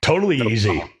 totally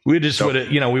easy. We just would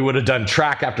have, we would have done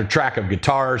track after track of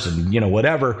guitars and,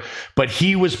 whatever. But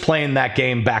he was playing that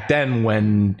game back then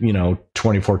when,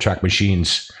 24 track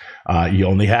machines You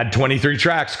only had 23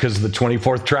 tracks because the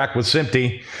 24th track was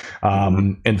empty.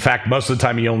 In fact, most of the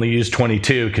time you only used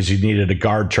 22 because you needed a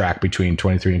guard track between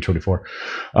 23 and 24.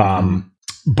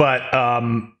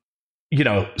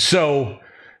 So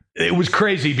it was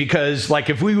crazy because like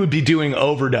if we would be doing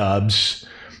overdubs,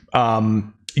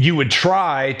 you would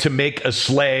try to make a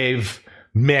slave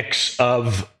mix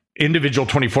of individual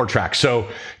 24 tracks. So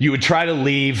you would try to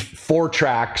leave 4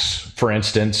 tracks, for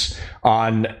instance,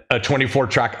 on a 24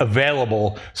 track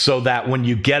available so that when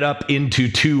you get up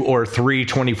into 2 or 3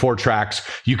 24 tracks,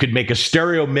 you could make a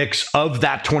stereo mix of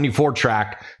that 24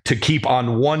 track to keep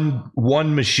on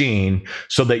one machine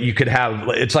so that you could have,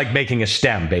 it's like making a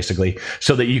stem basically,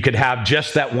 so that you could have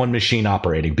just that one machine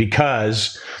operating,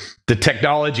 because the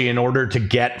technology in order to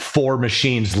get 4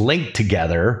 machines linked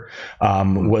together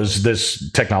was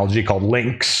this technology called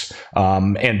links.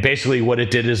 And basically what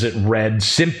it did is it read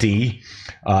SMPTE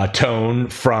tone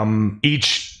from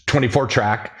each 24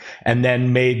 track and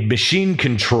then made machine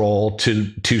control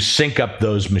to sync up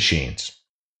those machines.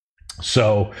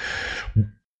 So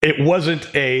it wasn't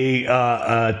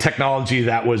a technology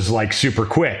that was like super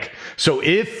quick. So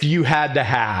if you had to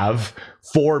have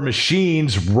 4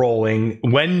 machines rolling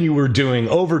when you were doing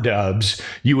overdubs,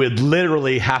 you would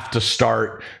literally have to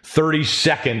start 30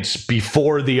 seconds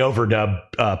before the overdub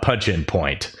punch-in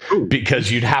point. Ooh.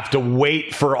 Because you'd have to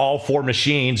wait for all 4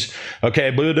 machines. Okay,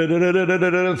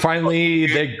 finally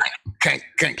they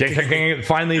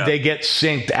get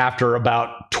synced after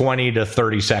about 20 to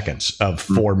 30 seconds of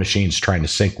 4 machines trying to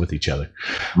sync with each other.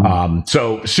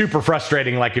 So super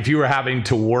frustrating. Like if you were having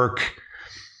to work,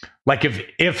 like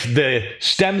if the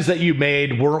stems that you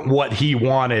made weren't what he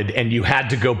wanted and you had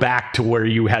to go back to where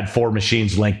you had 4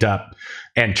 machines linked up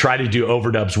and try to do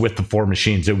overdubs with the 4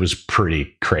 machines, it was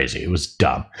pretty crazy. It was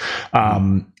dumb.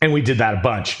 And we did that a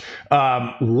bunch.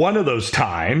 One of those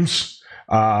times,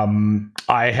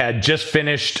 I had just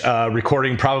finished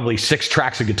recording probably 6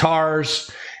 tracks of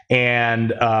guitars.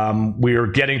 And we were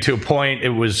getting to a point,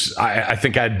 it was, I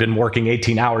think I'd been working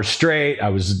 18 hours straight. I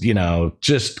was,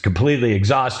 just completely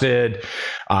exhausted.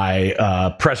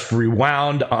 I pressed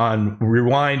rewind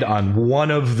on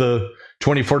one of the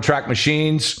 24 track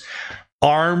machines,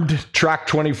 armed track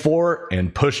 24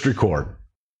 and pushed record.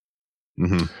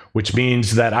 Which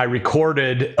means that I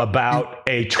recorded about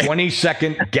a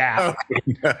 20-second gap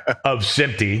of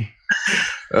SMPTE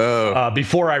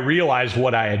before I realized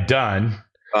what I had done.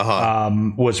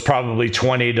 Was probably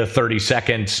 20 to 30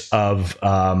 seconds of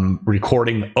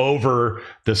recording over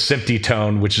the SMPTE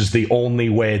tone, which is the only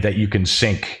way that you can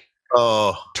sync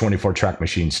 24 track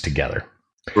machines together.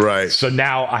 Right. So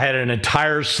now I had an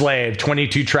entire slave,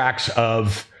 22 tracks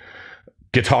of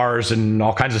guitars and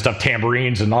all kinds of stuff,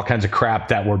 tambourines and all kinds of crap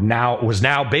that was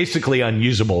now basically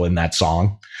unusable in that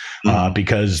song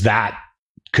because that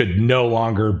could no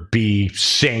longer be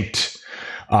synced.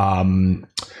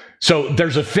 So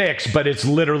there's a fix, but it's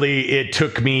literally, it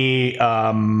took me,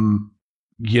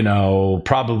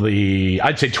 probably,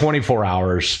 I'd say 24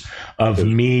 hours of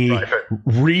me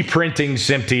reprinting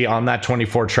SMPTE on that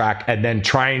 24 track and then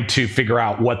trying to figure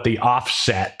out what the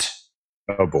offset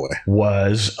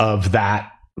was of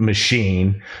that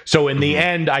machine. So in the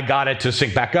end, I got it to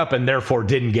sync back up and therefore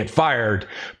didn't get fired,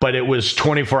 but it was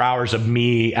 24 hours of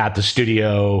me at the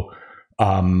studio,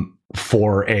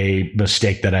 for a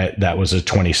mistake that was a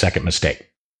 20-second mistake.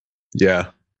 Yeah,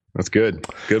 that's good.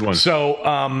 Good one. So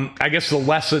I guess the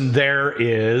lesson there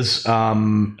is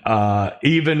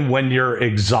even when you're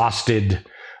exhausted,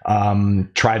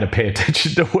 try to pay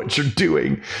attention to what you're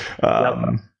doing.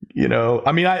 I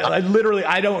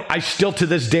still to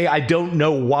this day, I don't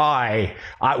know why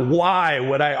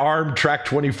would I arm track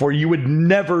 24? You would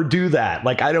never do that.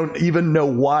 Like, I don't even know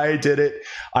why I did it.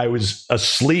 I was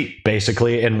asleep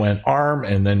basically and went arm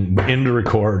and then into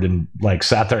record and like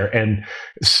sat there and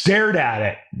stared at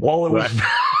it while it was,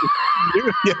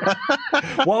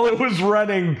 while it was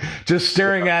running, just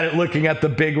staring at it, looking at the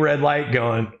big red light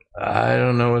going, I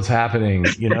don't know what's happening,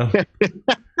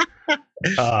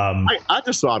 I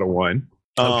just thought of one.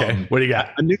 Okay, what do you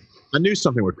got? I knew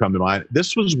something would come to mind.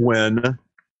 This was when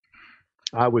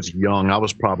I was young. I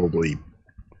was probably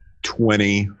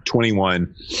 20,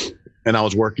 21, and I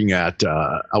was working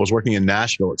in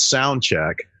Nashville at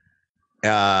Soundcheck,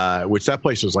 which that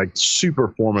place was like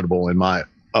super formidable in my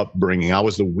upbringing. I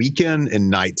was the weekend and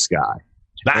nights guy.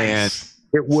 Nice. And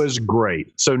it was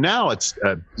great. So now it's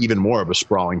even more of a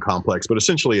sprawling complex, but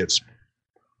essentially have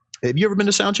you ever been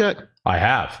to Soundcheck? I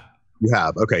have. You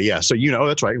have? Okay, yeah. So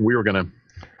that's right. We were going to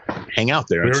hang out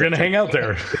there. We were going to hang out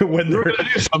there when we were going to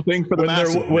do something for the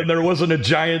masses. When there wasn't a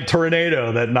giant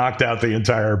tornado that knocked out the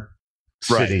entire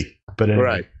city. But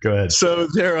anyway, go ahead. So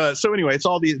so anyway, it's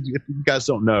all if you guys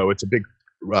don't know, it's a big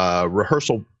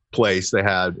rehearsal place. They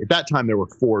had, at that time, there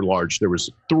was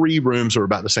 3 rooms that were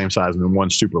about the same size and then 1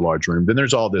 super large room. Then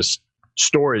there's all this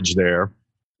storage there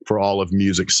for all of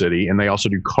Music City. And they also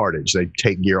do cartage. They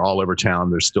take gear all over town.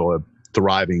 There's still a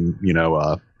thriving,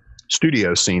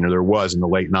 studio scene, or there was in the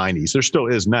late 90s. There still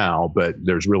is now, but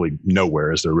there's really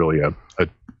nowhere is there really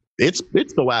it's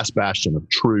the last bastion of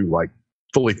true, like,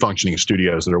 fully functioning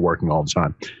studios that are working all the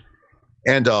time.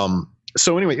 And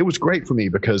so anyway, it was great for me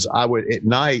because I would, at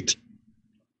night,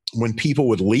 when people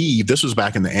would leave, this was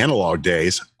back in the analog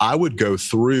days, I would go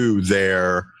through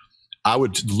there. I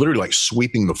would literally, like,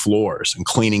 sweeping the floors and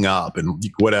cleaning up and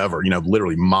whatever,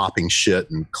 literally mopping shit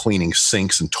and cleaning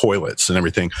sinks and toilets and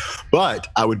everything. But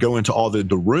I would go into all the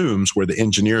rooms where the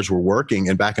engineers were working.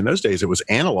 And back in those days, it was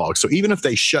analog. So even if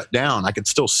they shut down, I could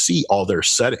still see all their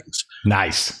settings.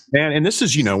 Nice. And this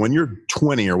is, when you're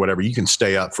 20 or whatever, you can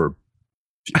stay up for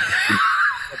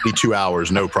 2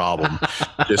 hours, no problem.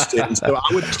 So I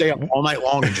would stay up all night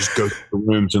long and just go through the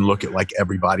rooms and look at, like,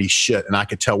 everybody's shit, and I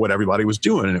could tell what everybody was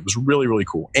doing, and it was really, really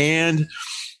cool. And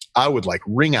I would, like,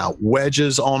 ring out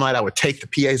wedges all night. I would take the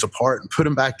PAs apart and put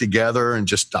them back together, and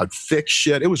I'd fix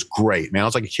shit. It was great, man. I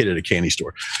was like a kid at a candy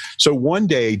store. So one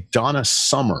day, Donna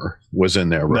Summer was in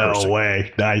there rehearsing. No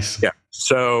way. Nice. Yeah.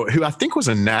 So who I think was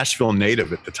a Nashville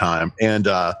native at the time, and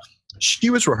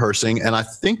she was rehearsing, and I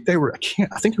think they were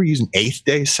using Eighth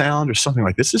Day sound or something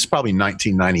like this. This is probably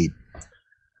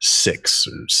 1996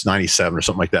 or 97 or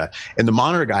something like that. And the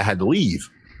monitor guy had to leave.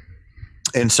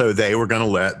 And so they were going to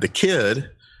let the kid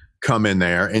come in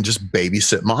there and just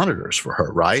babysit monitors for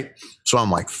her, right? So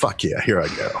I'm like, fuck yeah, here I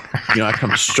go. I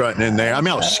come strutting in there. I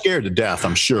mean, I was scared to death,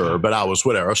 I'm sure, but I was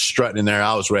whatever. I was strutting in there.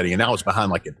 I was ready. And I was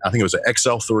behind, like, I think it was an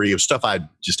XL3 of stuff I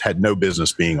just had no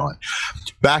business being on.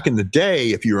 Back in the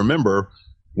day, if you remember,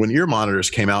 when ear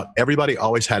monitors came out, everybody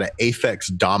always had an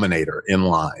Aphex Dominator in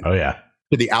line. Oh, yeah.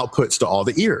 To the outputs to all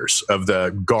the ears of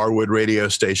the Garwood radio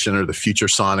station or the Future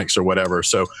Sonics or whatever.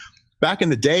 So back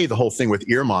in the day, the whole thing with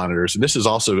ear monitors, and this is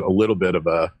also a little bit of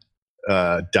a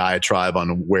diatribe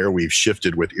on where we've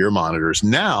shifted with ear monitors.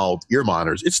 Now, ear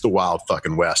monitors, it's the wild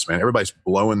fucking west, man. Everybody's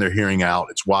blowing their hearing out.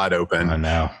 It's wide open. I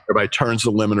know. Everybody turns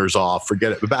the limiters off.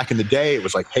 Forget it. But back in the day, it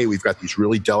was like, hey, we've got these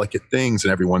really delicate things in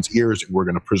everyone's ears. We're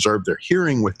going to preserve their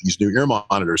hearing with these new ear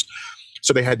monitors.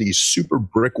 So they had these super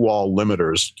brick wall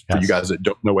limiters. For you guys that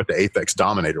don't know what the Aphex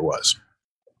Dominator was.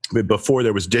 But before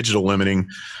there was digital limiting,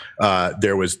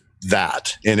 there was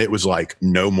that, and it was like,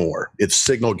 no more. Its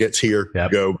signal gets here,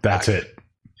 go back. That's it.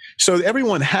 So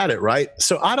everyone had it, right?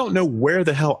 So I don't know where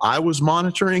the hell I was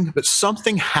monitoring, but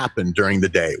something happened during the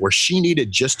day where she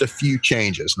needed just a few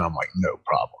changes, and I'm like, no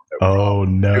problem. Oh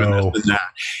no.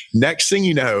 Next thing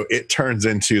you know, it turns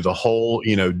into the whole,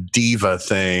 diva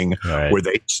thing, right, where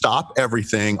they stop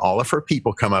everything. All of her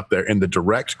people come up there, and the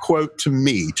direct quote to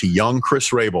me, to young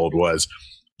Chris Rabold, was,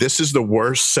 "This is the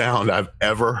worst sound I've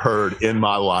ever heard in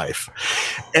my life."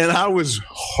 And I was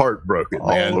heartbroken,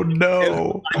 man. Oh,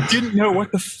 no. And I didn't know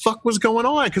what the fuck was going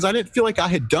on because I didn't feel like I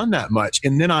had done that much.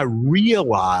 And then I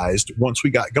realized once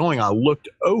we got going, I looked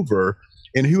over,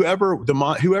 and whoever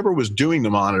was doing the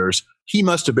monitors, he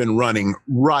must have been running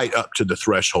right up to the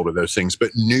threshold of those things,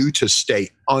 but knew to stay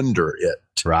under it.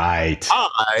 Right.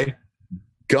 I,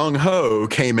 gung-ho,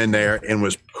 came in there and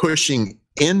was pushing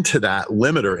into that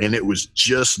limiter, and it was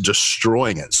just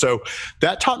destroying it. So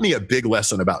that taught me a big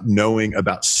lesson about knowing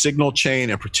about signal chain,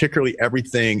 and particularly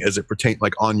everything as it pertains,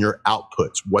 like, on your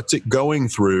outputs. What's it going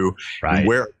through? Right. And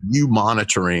where are you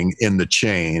monitoring in the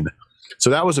chain? So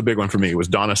that was a big one for me. It was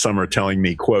Donna Summer telling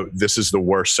me, quote, "This is the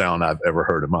worst sound I've ever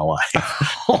heard in my life."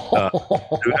 That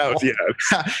was,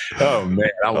 oh man,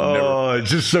 I will never.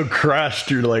 It's just so crushed.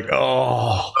 You're like,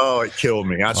 oh, it killed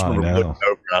me. I just remember looking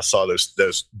over and I saw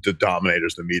the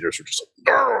Dominators, the meters were just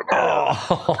like, that's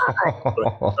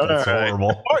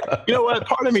horrible. You know what?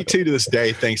 Part of me too to this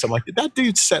day thinks, I'm like, did that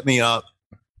dude set me up?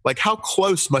 Like, how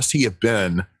close must he have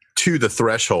been to the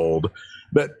threshold?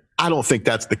 But I don't think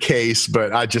that's the case,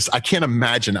 but I can't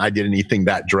imagine I did anything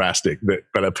that drastic,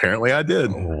 but apparently I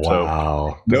did.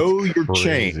 Wow. So know your crazy.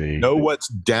 chain, know what's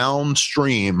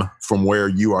downstream from where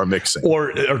you are mixing.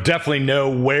 Or definitely know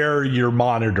where you're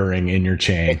monitoring in your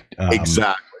chain.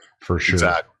 Exactly. For sure.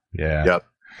 Exactly. Yeah. Yep.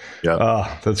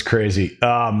 Oh, that's crazy.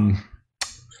 One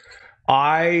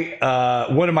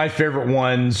of my favorite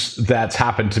ones that's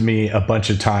happened to me a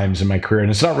bunch of times in my career, and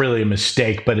it's not really a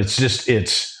mistake, but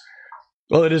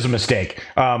well, it is a mistake.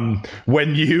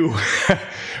 When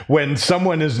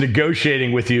someone is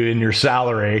negotiating with you in your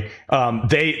salary,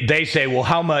 they say, well,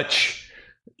 how much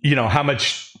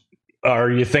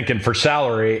are you thinking for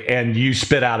salary? And you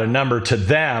spit out a number to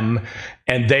them,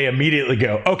 and they immediately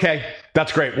go, okay,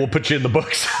 that's great. We'll put you in the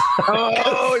books.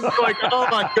 It's like, oh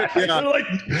my goodness. Yeah. Like,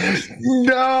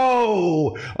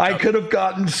 no, I could have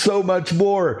gotten so much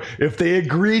more. If they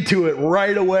agree to it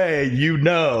right away, you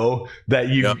know that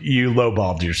you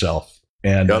lowballed yourself.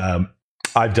 And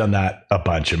I've done that a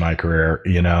bunch in my career.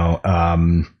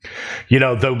 The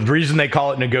reason they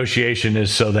call it negotiation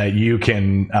is so that you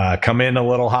can come in a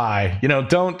little high.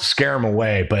 Don't scare them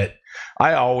away, but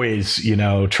I always,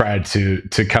 tried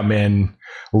to come in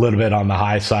a little bit on the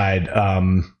high side.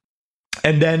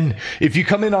 And then if you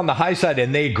come in on the high side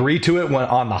and they agree to it when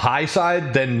on the high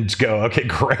side, then go, okay,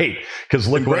 great. Because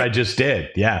look what I just did.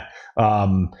 Yeah.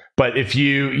 But if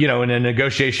you in a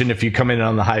negotiation, if you come in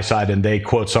on the high side and they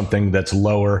quote something that's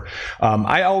lower,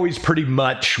 I always pretty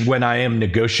much, when I am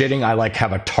negotiating, I like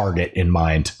have a target in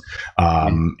mind.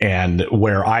 And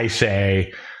where I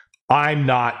say, I'm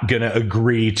not going to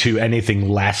agree to anything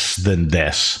less than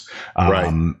this. If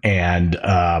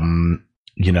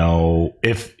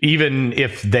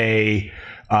they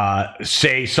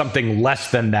say something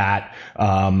less than that,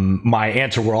 my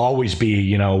answer will always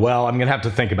be, well, I'm going to have to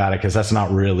think about it because that's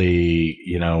not really,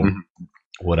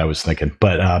 what I was thinking.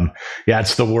 But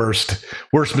it's the worst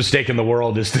mistake in the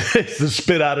world is to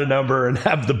spit out a number and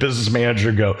have the business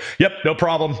manager go, yep, no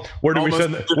problem. Where do we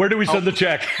send the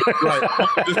check? Right.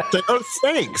 Just say, oh,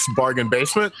 thanks, bargain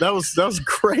basement. That was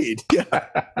great. Yeah,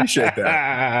 appreciate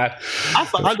that. I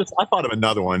thought of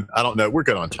another one. I don't know. We're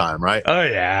good on time, right? Oh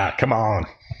yeah, come on.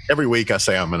 Every week I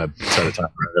say I'm going to set a timer.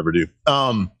 I never do.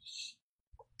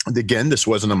 Again, this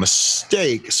wasn't a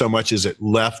mistake so much as it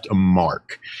left a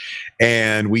mark.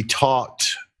 And we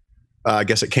talked, I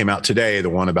guess it came out today, the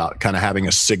one about kind of having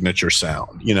a signature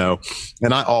sound,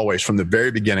 and I always, from the very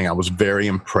beginning, I was very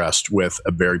impressed with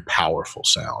a very powerful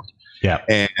sound. Yeah.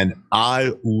 And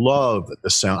I love the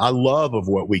sound. I love of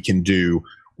what we can do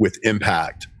with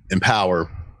impact and power,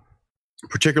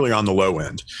 particularly on the low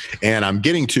end. And I'm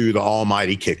getting to the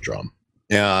almighty kick drum.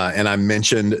 And I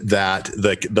mentioned that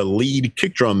the lead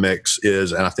kick drum mix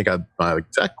is, and I think my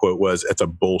exact quote was, "It's a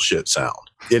bullshit sound."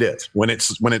 It is. When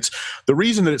it's the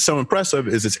reason that it's so impressive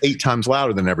is it's 8 times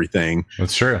louder than everything.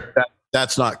 That's true.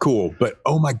 That's not cool. But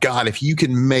oh my God, if you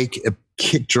can make a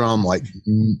kick drum like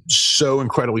so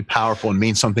incredibly powerful and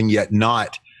mean something yet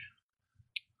not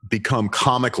become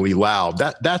comically loud,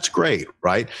 that's great,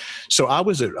 right? So I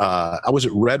was at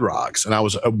Red Rocks and I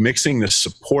was mixing this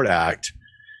support act.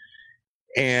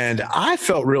 And I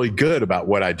felt really good about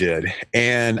what I did,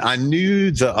 and I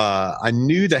knew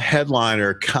the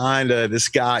headliner kind of, this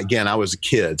guy, again, I was a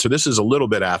kid, so this is a little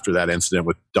bit after that incident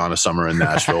with Donna Summer in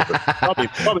Nashville, but probably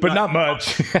not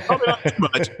much. Probably not too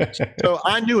much. So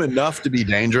I knew enough to be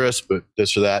dangerous, but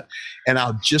this or that, and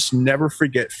I'll just never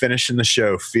forget finishing the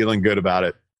show feeling good about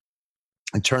it.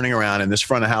 And turning around, and this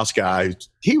front of house guy,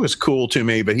 he was cool to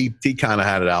me, but he kind of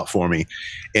had it out for me.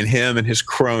 And him and his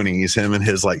cronies, him and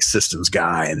his like systems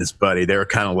guy and his buddy, they were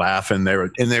kind of laughing.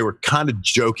 They were kind of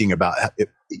joking about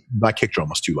my kick drum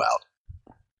was too loud,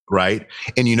 right?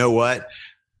 And you know what?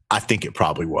 I think it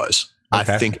probably was.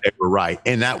 Okay. I think they were right,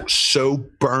 and that so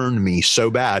burned me so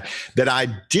bad that I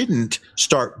didn't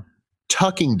start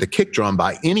tucking the kick drum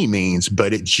by any means,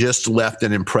 but it just left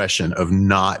an impression of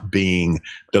not being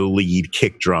the lead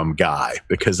kick drum guy,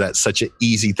 because that's such an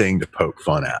easy thing to poke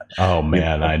fun at. Oh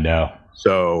man, I know.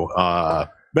 So,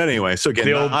 but anyway, so again,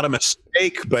 not a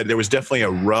mistake, but there was definitely a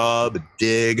rub, a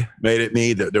dig made at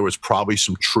me that there was probably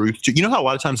some truth to. You know how a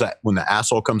lot of times that when the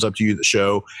asshole comes up to you at the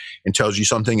show and tells you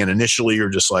something, and initially you're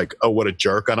just like, oh, what a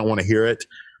jerk, I don't want to hear it.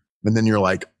 And then you're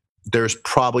like, there's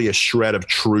probably a shred of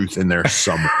truth in there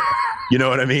somewhere. You know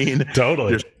what I mean? Totally.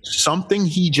 There's something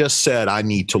he just said I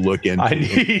need to look into. I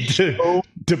need to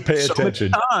pay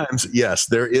attention. Sometimes, yes,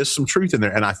 there is some truth in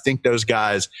there. And I think those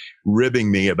guys ribbing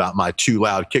me about my too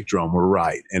loud kick drum were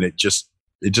right. And it just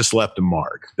left a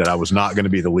mark that I was not going to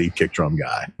be the lead kick drum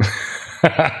guy.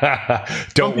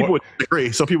 Some people would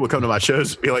agree. Some people come to my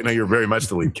shows and be like, no, you're very much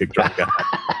the lead kick drum guy.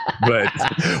 But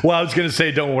well, I was going to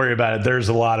say, don't worry about it. There's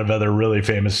a lot of other really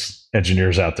famous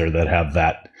engineers out there that have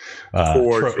that.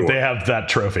 Sure. They have that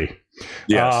trophy.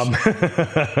 Yes.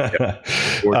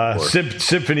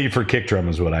 Symphony for kick drum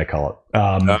is what I call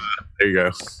it. There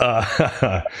you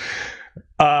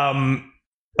go.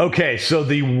 Okay, so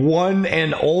the one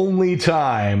and only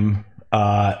time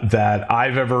that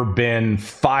I've ever been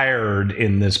fired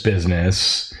in this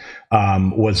business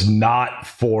was not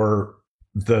for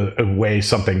the way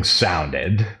something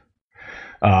sounded,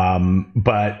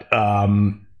 but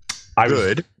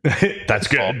Good. That's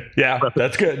good. Yeah,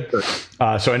 that's good.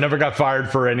 So I never got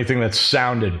fired for anything that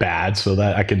sounded bad, so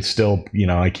that I can still,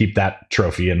 I keep that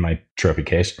trophy in my trophy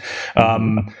case.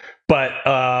 But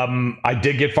I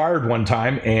did get fired one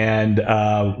time, and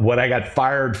what I got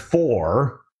fired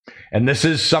for, and this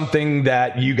is something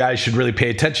that you guys should really pay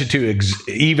attention to,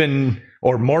 even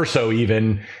or more so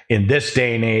even in this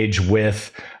day and age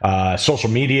with social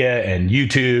media and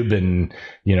YouTube and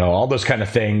all those kind of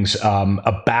things,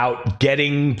 about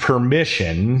getting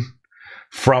permission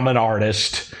from an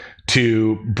artist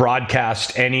to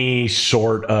broadcast any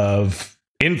sort of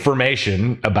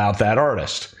information about that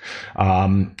artist.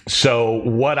 So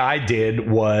what I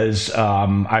did was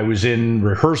I was in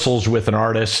rehearsals with an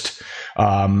artist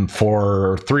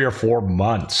for 3 or 4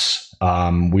 months.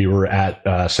 We were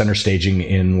at Center Staging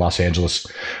in Los Angeles.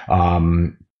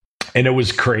 And it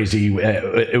was crazy.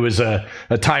 It was a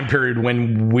time period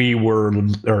when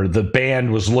the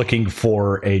band was looking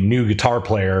for a new guitar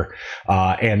player.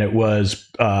 And it was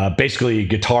basically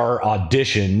guitar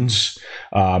auditions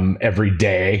every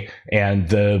day. And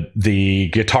the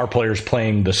guitar players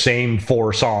playing the same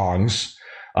 4 songs.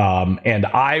 And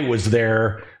I was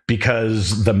there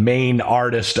because the main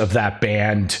artist of that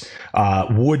band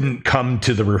wouldn't come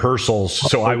to the rehearsals.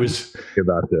 So I was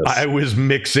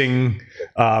mixing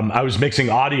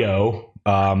audio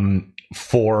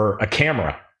for a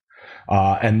camera,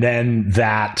 and then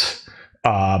that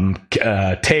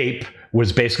tape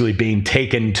was basically being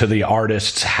taken to the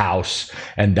artist's house,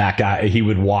 and that guy, he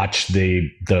would watch the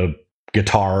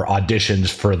guitar auditions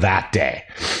for that day.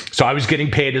 So I was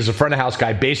getting paid as a front of house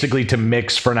guy, basically to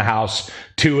mix front of house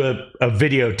to a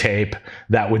videotape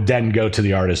that would then go to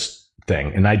the artist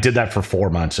thing. And I did that for 4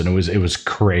 months, and it was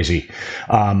crazy.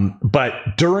 But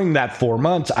during that 4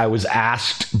 months, I was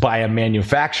asked by a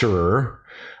manufacturer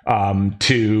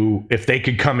if they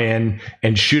could come in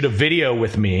and shoot a video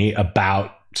with me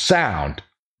about sound.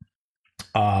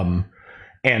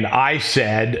 And I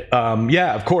said,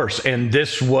 yeah, of course. And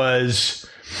this was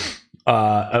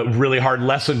a really hard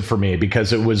lesson for me,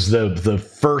 because it was the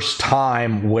first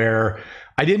time where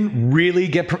I didn't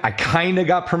really I kind of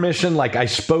got permission. Like, I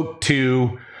spoke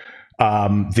to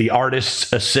the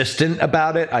artist's assistant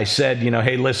about it. I said,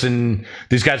 hey, listen,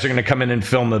 these guys are going to come in and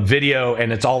film a video,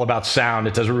 and it's all about sound.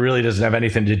 It really doesn't have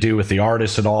anything to do with the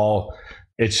artist at all.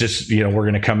 It's just, we're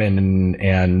going to come in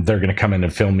and they're going to come in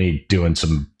and film me doing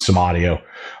some audio.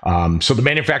 So the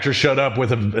manufacturer showed up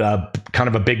with a kind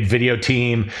of a big video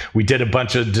team. We did a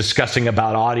bunch of discussing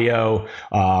about audio.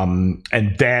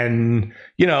 And then,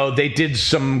 they did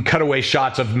some cutaway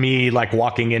shots of me like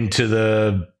walking into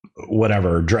the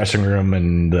dressing room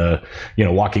and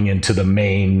walking into the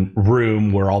main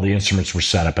room where all the instruments were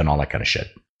set up and all that kind of shit.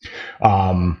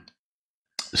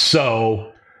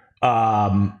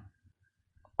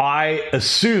 I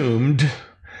assumed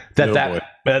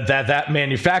that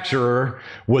manufacturer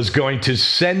was going to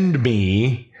send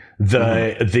me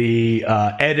the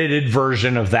edited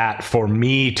version of that for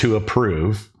me to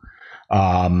approve.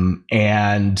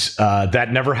 And that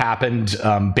never happened.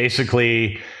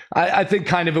 Basically, I think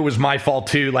kind of it was my fault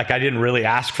too. Like, I didn't really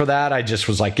ask for that. I just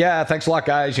was like, yeah, thanks a lot,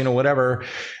 guys, whatever.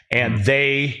 And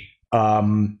they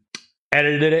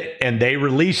edited it and they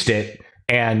released it.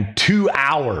 And 2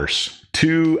 hours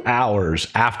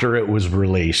after it was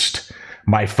released,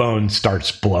 my phone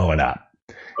starts blowing up.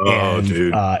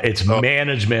 Dude. It's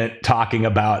management talking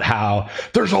about how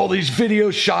there's all these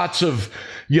video shots of,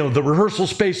 the rehearsal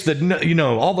space that,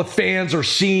 all the fans are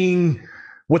seeing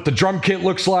what the drum kit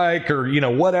looks like, or,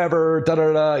 whatever,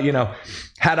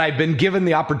 had I been given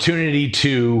the opportunity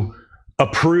to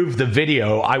approve the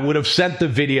video, I would have sent the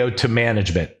video to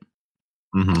management.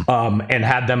 And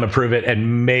had them approve it,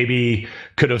 and maybe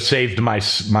could have saved my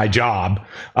job.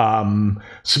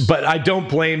 But I don't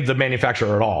blame the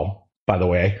manufacturer at all, by the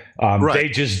way. Right. They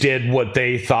just did what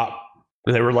they thought.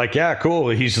 They were like, yeah, cool,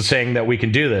 he's saying that we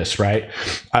can do this, right?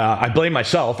 I blame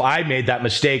myself. I made that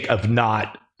mistake of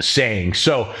not saying.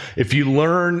 So if you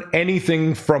learn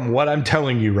anything from what I'm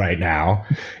telling you right now,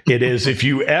 it is, if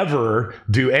you ever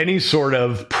do any sort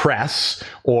of press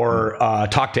or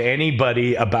talk to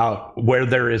anybody about where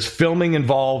there is filming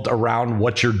involved around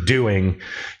what you're doing,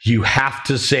 you have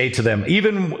to say to them,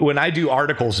 even when I do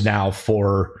articles now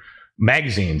for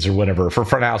magazines or whatever, for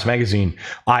Front House Magazine,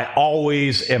 I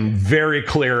always am very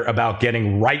clear about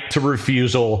getting right to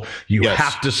refusal. You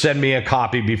have to send me a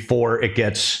copy before it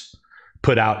gets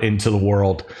put out into the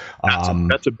world.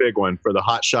 That's a big one for the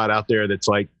hot shot out there that's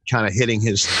like kind of hitting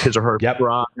his or her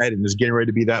pride and is getting ready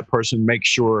to be that person. Make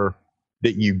sure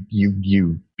that you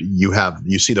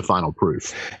see the final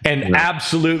proof. And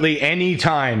absolutely, any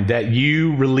time that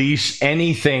you release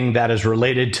anything that is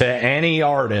related to any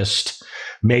artist,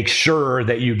 make sure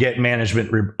that you get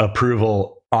management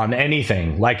approval on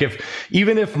anything. Like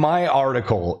even if my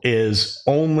article is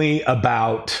only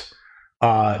about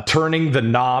turning the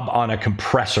knob on a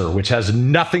compressor, which has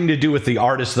nothing to do with the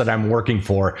artist that I'm working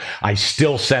for, I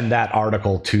still send that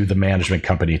article to the management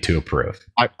company to approve.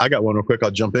 I got one real quick. I'll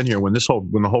jump in here. When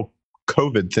the whole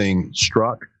COVID thing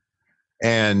struck,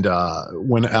 and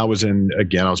when I was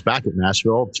back at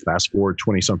Nashville. Fast forward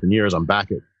 20 something years, I'm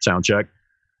back at Soundcheck.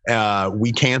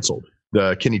 We canceled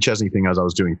the Kenny Chesney thing I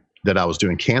was doing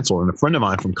canceled. And a friend of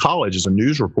mine from college is a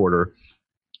news reporter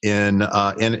in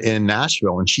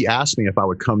Nashville, and she asked me if I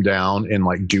would come down and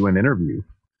like do an interview,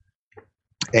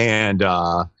 and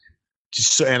I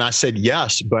said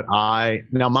yes. But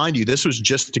now mind you, this was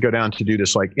just to go down to do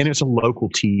this, like, and it's a local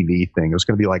TV thing. It was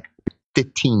going to be like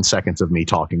 15 seconds of me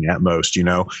talking at most.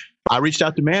 I reached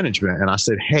out to management and I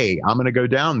said, hey, I'm going to go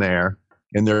down there,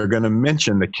 and they're going to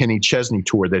mention the Kenny Chesney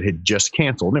tour that had just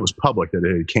canceled, and it was public that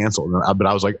it had canceled. But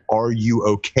I was like, are you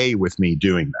okay with me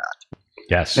doing that?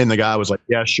 Yes. And the guy was like,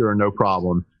 yeah, sure, no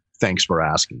problem. Thanks for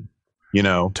asking.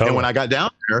 Totally. And when I got down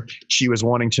there, she was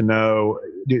wanting to know,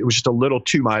 it was just a little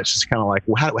too much. It's kind of like,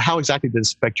 well, how exactly did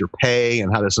this affect your pay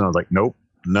and how this? And I was like, nope.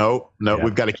 Yeah.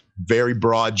 We've got to keep very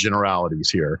broad generalities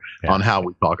here on how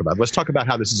we talk about it. Let's talk about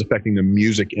how this is affecting the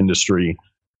music industry.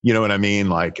 You know what I mean?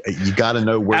 Like, you got to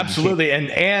know where. Absolutely.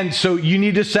 And so you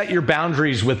need to set your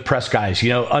boundaries with press guys.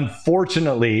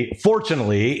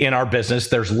 Fortunately, in our business,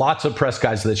 there's lots of press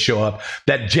guys that show up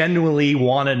that genuinely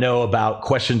want to know about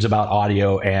questions about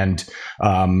audio. And,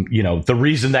 the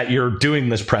reason that you're doing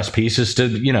this press piece is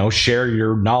to, share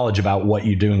your knowledge about what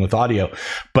you're doing with audio.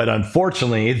 But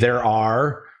unfortunately, there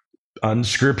are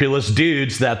unscrupulous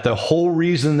dudes that the whole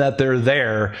reason that they're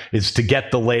there is to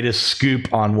get the latest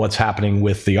scoop on what's happening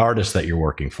with the artist that you're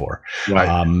working for.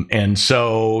 Right. And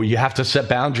so you have to set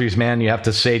boundaries, man. You have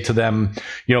to say to them,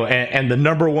 and the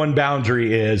number one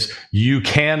boundary is you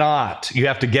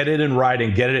have to get it in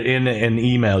writing, get it in an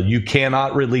email. You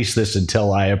cannot release this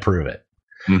until I approve it.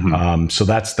 Mm-hmm. So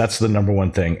that's the number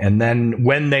one thing. And then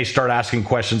when they start asking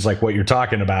questions like what you're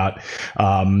talking about,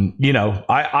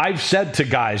 I've said to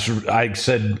guys,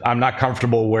 I'm not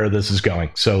comfortable where this is going.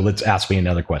 So let's ask me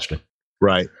another question.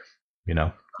 Right.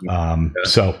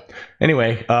 So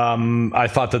anyway, I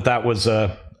thought that was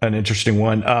an interesting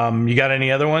one. You got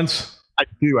any other ones? I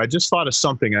do. I just thought of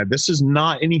something. This is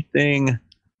not anything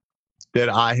that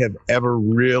I have ever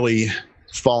really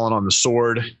fallen on the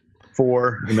sword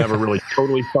for, and never really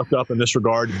totally fucked up in this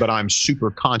regard, but I'm super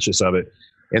conscious of it.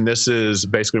 And this is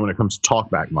basically when it comes to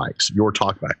talkback mics, your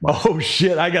talkback mic. Oh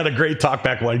shit, I got a great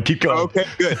talkback one. Keep going. Okay,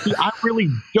 good. I really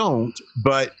don't,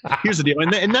 but here's the deal.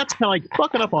 And that's kind of like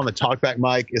fucking up on the talkback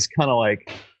mic is kind of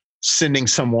like sending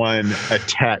someone a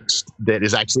text that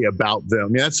is actually about them. I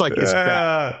mean, that's like, it's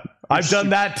bad. I've done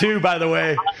that too, by the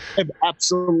way. I have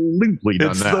absolutely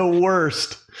done that. It's the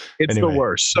worst. It's the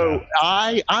worst. So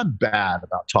I'm bad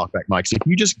about talkback mics. If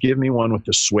you just give me one with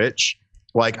the switch,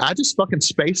 like, I just fucking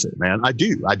space it, man. I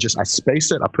do. I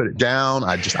space it. I put it down.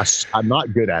 I'm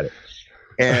not good at it.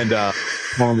 And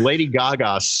on Lady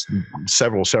Gaga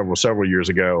several years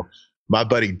ago, my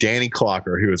buddy Danny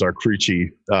Clocker, who is our crew chief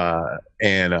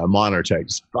and monitor tech,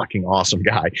 is a fucking awesome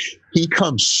guy. He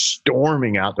comes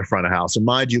storming out the front of house. And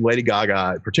mind you, Lady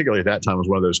Gaga, particularly at that time, was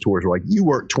one of those tours where, like, you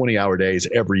work 20-hour days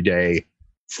every day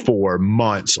for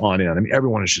months on end. I mean,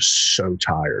 everyone is just so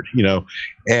tired,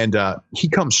 and he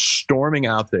comes storming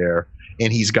out there,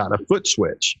 and he's got a foot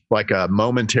switch, like a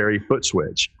momentary foot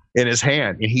switch in his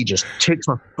hand, and he just takes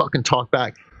my fucking talk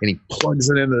back and he plugs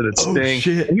it into this thing.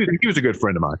 Shit. And he was a good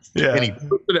friend of mine. Yeah. And he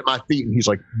puts it at my feet, and he's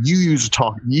like, use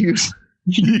that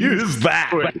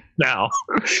now.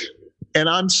 And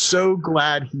I'm so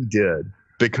glad he did,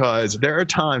 because there are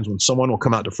times when someone will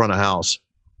come out to front of house.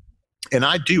 And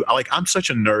I'm such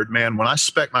a nerd, man. When I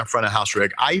spec my front of house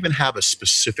rig, I even have a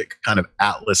specific kind of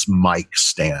Atlas mic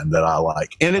stand that I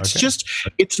like. And it's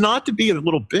it's not to be a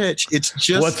little bitch. It's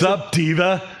just. What's up,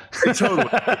 Diva? Totally.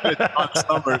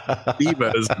 Summer,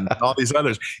 Divas, and all these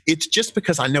others. It's just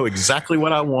because I know exactly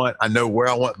what I want. I know where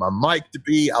I want my mic to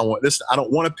be. I want this. I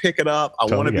don't want to pick it up. I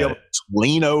want to be able to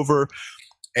lean over.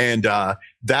 And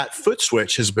that foot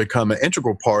switch has become an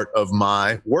integral part of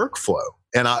my workflow.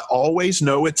 And I always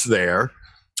know it's there.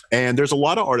 And there's a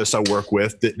lot of artists I work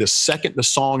with that the second the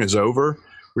song is over,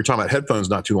 were talking about headphones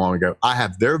not too long ago. I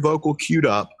have their vocal queued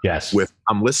up. Yes. With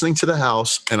I'm listening to the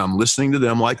house and I'm listening to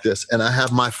them like this, and I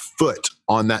have my foot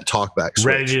on that talkback switch.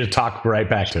 Ready to talk right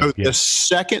back to it. The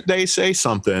second they say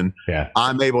something,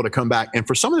 I'm able to come back. And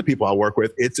for some of the people I work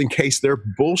with, it's in case they're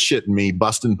bullshitting me,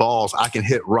 busting balls, I can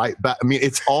hit right back. I mean,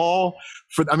 it's all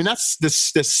for, I mean, that's the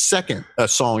second a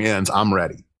song ends, I'm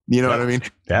ready. You know what I mean?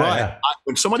 But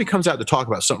when somebody comes out to talk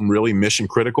about something really mission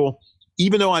critical,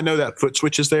 even though I know that foot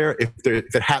switch is there, if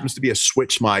it happens to be a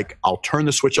switch mic, I'll turn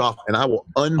the switch off and I will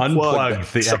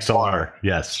unplug the XLR.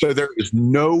 Yes. So there is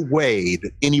no way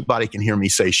that anybody can hear me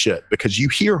say shit, because you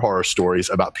hear horror stories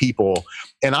about people.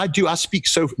 And I speak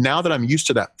so, now that I'm used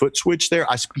to that foot switch there,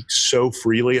 I speak so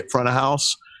freely at front of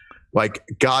house. Like,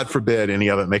 God forbid any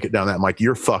of it make it down that mic,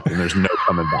 you're fucked and there's no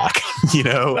coming back. You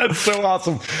know? That's so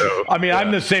awesome. So, I mean,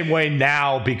 I'm the same way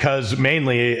now, because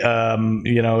mainly,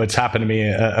 it's happened to me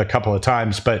a couple of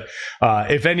times. But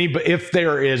if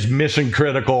there is mission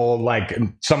critical, like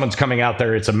someone's coming out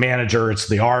there, it's a manager, it's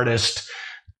the artist,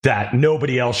 that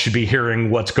nobody else should be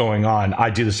hearing what's going on,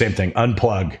 I do the same thing.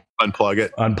 Unplug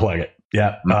it.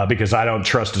 Yeah, because I don't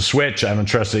trust a switch. I don't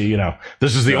trust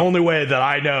this is the only way that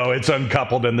I know it's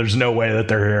uncoupled, and there's no way that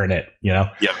they're hearing it, Yeah.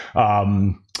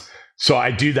 So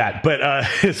I do that. But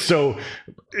so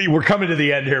we're coming to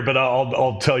the end here, but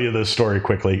I'll tell you this story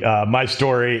quickly. My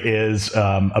story is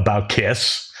about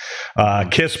Kiss.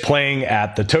 Kiss playing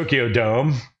at the Tokyo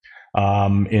Dome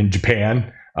in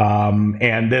Japan.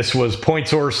 And this was point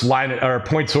source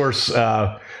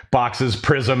boxes,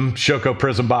 Shoko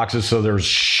Prism boxes. So there's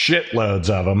shitloads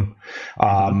of them.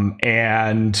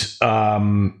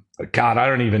 God, I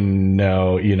don't even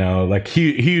know, like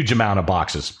huge amount of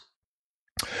boxes.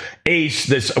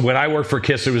 Ace, when I worked for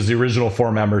Kiss, it was the original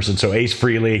 4 members. And so Ace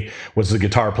Frehley was the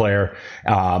guitar player.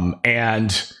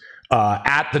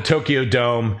 At the Tokyo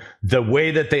Dome, the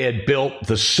way that they had built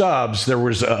the subs, there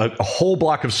was a whole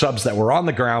block of subs that were on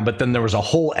the ground, but then there was a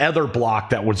whole other block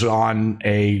that was on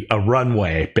a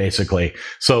runway, basically.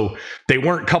 So they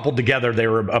weren't coupled together. They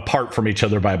were apart from each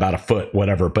other by about a foot,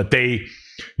 whatever. But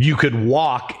you could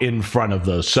walk in front of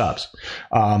those subs.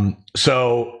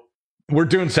 So we're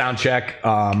doing sound check,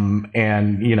 and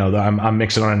I'm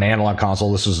mixing on an analog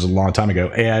console. This was a long time ago,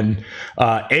 and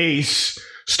Ace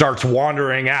starts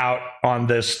wandering out on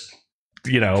this,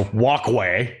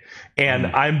 walkway, and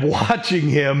I'm watching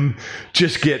him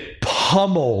just get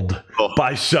pummeled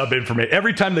by sub information.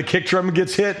 Every time the kick drum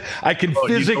gets hit, I can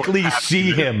physically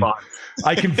see him.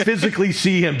 I can physically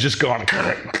see him just going,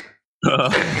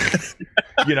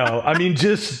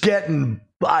 just getting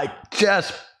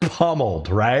just pummeled,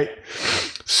 right?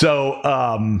 So,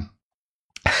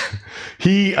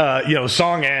 he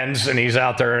song ends and he's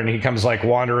out there and he comes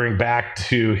wandering back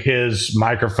to his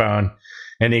microphone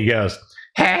and he goes,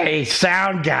 "Hey,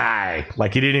 sound guy."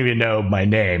 Like, he didn't even know my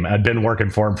name. I'd been working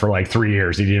for him for 3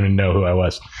 years. He didn't even know who I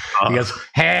was. He goes,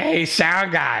 "Hey,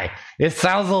 sound guy, it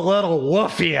sounds a little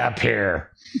woofy up here."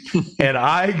 And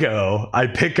I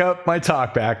pick up my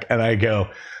talkback and I go,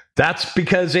 "That's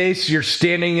because, Ace, you're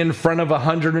standing in front of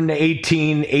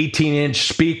 118 18-inch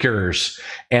speakers.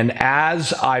 And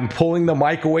as I'm pulling the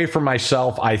mic away from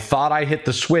myself, I thought I hit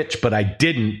the switch, but I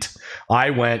didn't.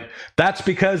 I went, that's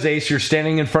because, Ace, you're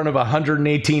standing in front of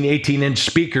 118 18-inch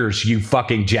speakers, you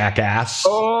fucking jackass."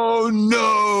 Oh,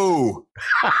 no.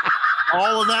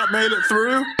 All of that made it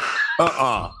through?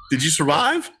 Did you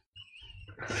survive?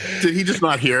 Did he just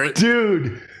not hear it?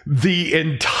 Dude, the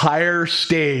entire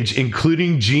stage,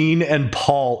 including Gene and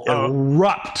Paul,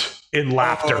 erupt in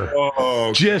laughter.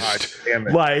 Just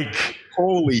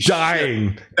holy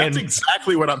dying. Shit. That's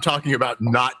exactly what I'm talking about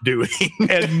not doing.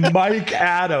 And Mike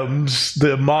Adams,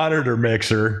 the monitor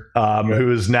mixer,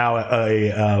 who is now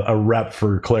a rep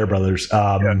for Claire Brothers,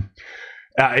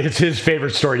 it's his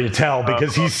favorite story to tell,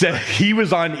 because he said he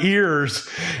was on ears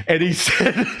and he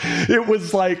said it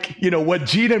was what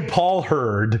Gene and Paul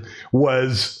heard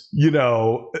was,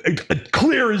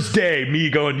 clear as day, me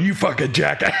going, "You fucking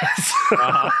jackass,"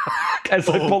 as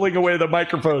I'm pulling away the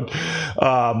microphone.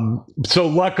 So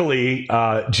luckily,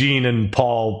 Gene and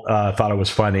Paul thought it was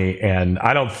funny. And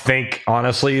I don't think,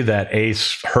 honestly, that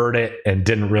Ace heard it and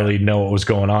didn't really know what was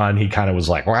going on. He kind of was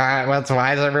like, why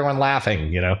is everyone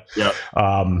laughing? Yeah.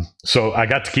 So I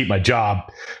got to keep my job,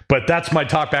 but that's my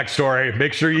talkback story.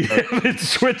 Make sure you have it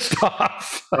switched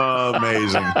off.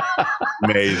 Amazing.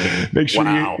 Make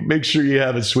sure you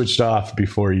have it switched off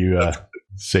before you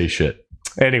say shit.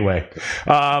 Anyway,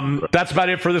 that's about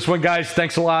it for this one, guys.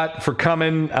 Thanks a lot for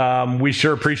coming. We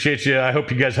sure appreciate you. I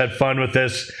hope you guys had fun with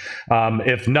this.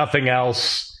 If nothing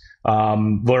else,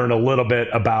 learn a little bit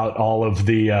about all of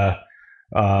the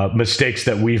mistakes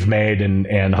that we've made,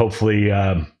 and hopefully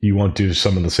you won't do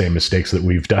some of the same mistakes that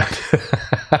we've done.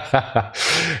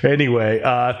 Anyway,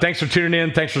 thanks for tuning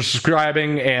in. Thanks for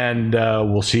subscribing, and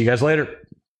we'll see you guys later.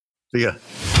 See ya.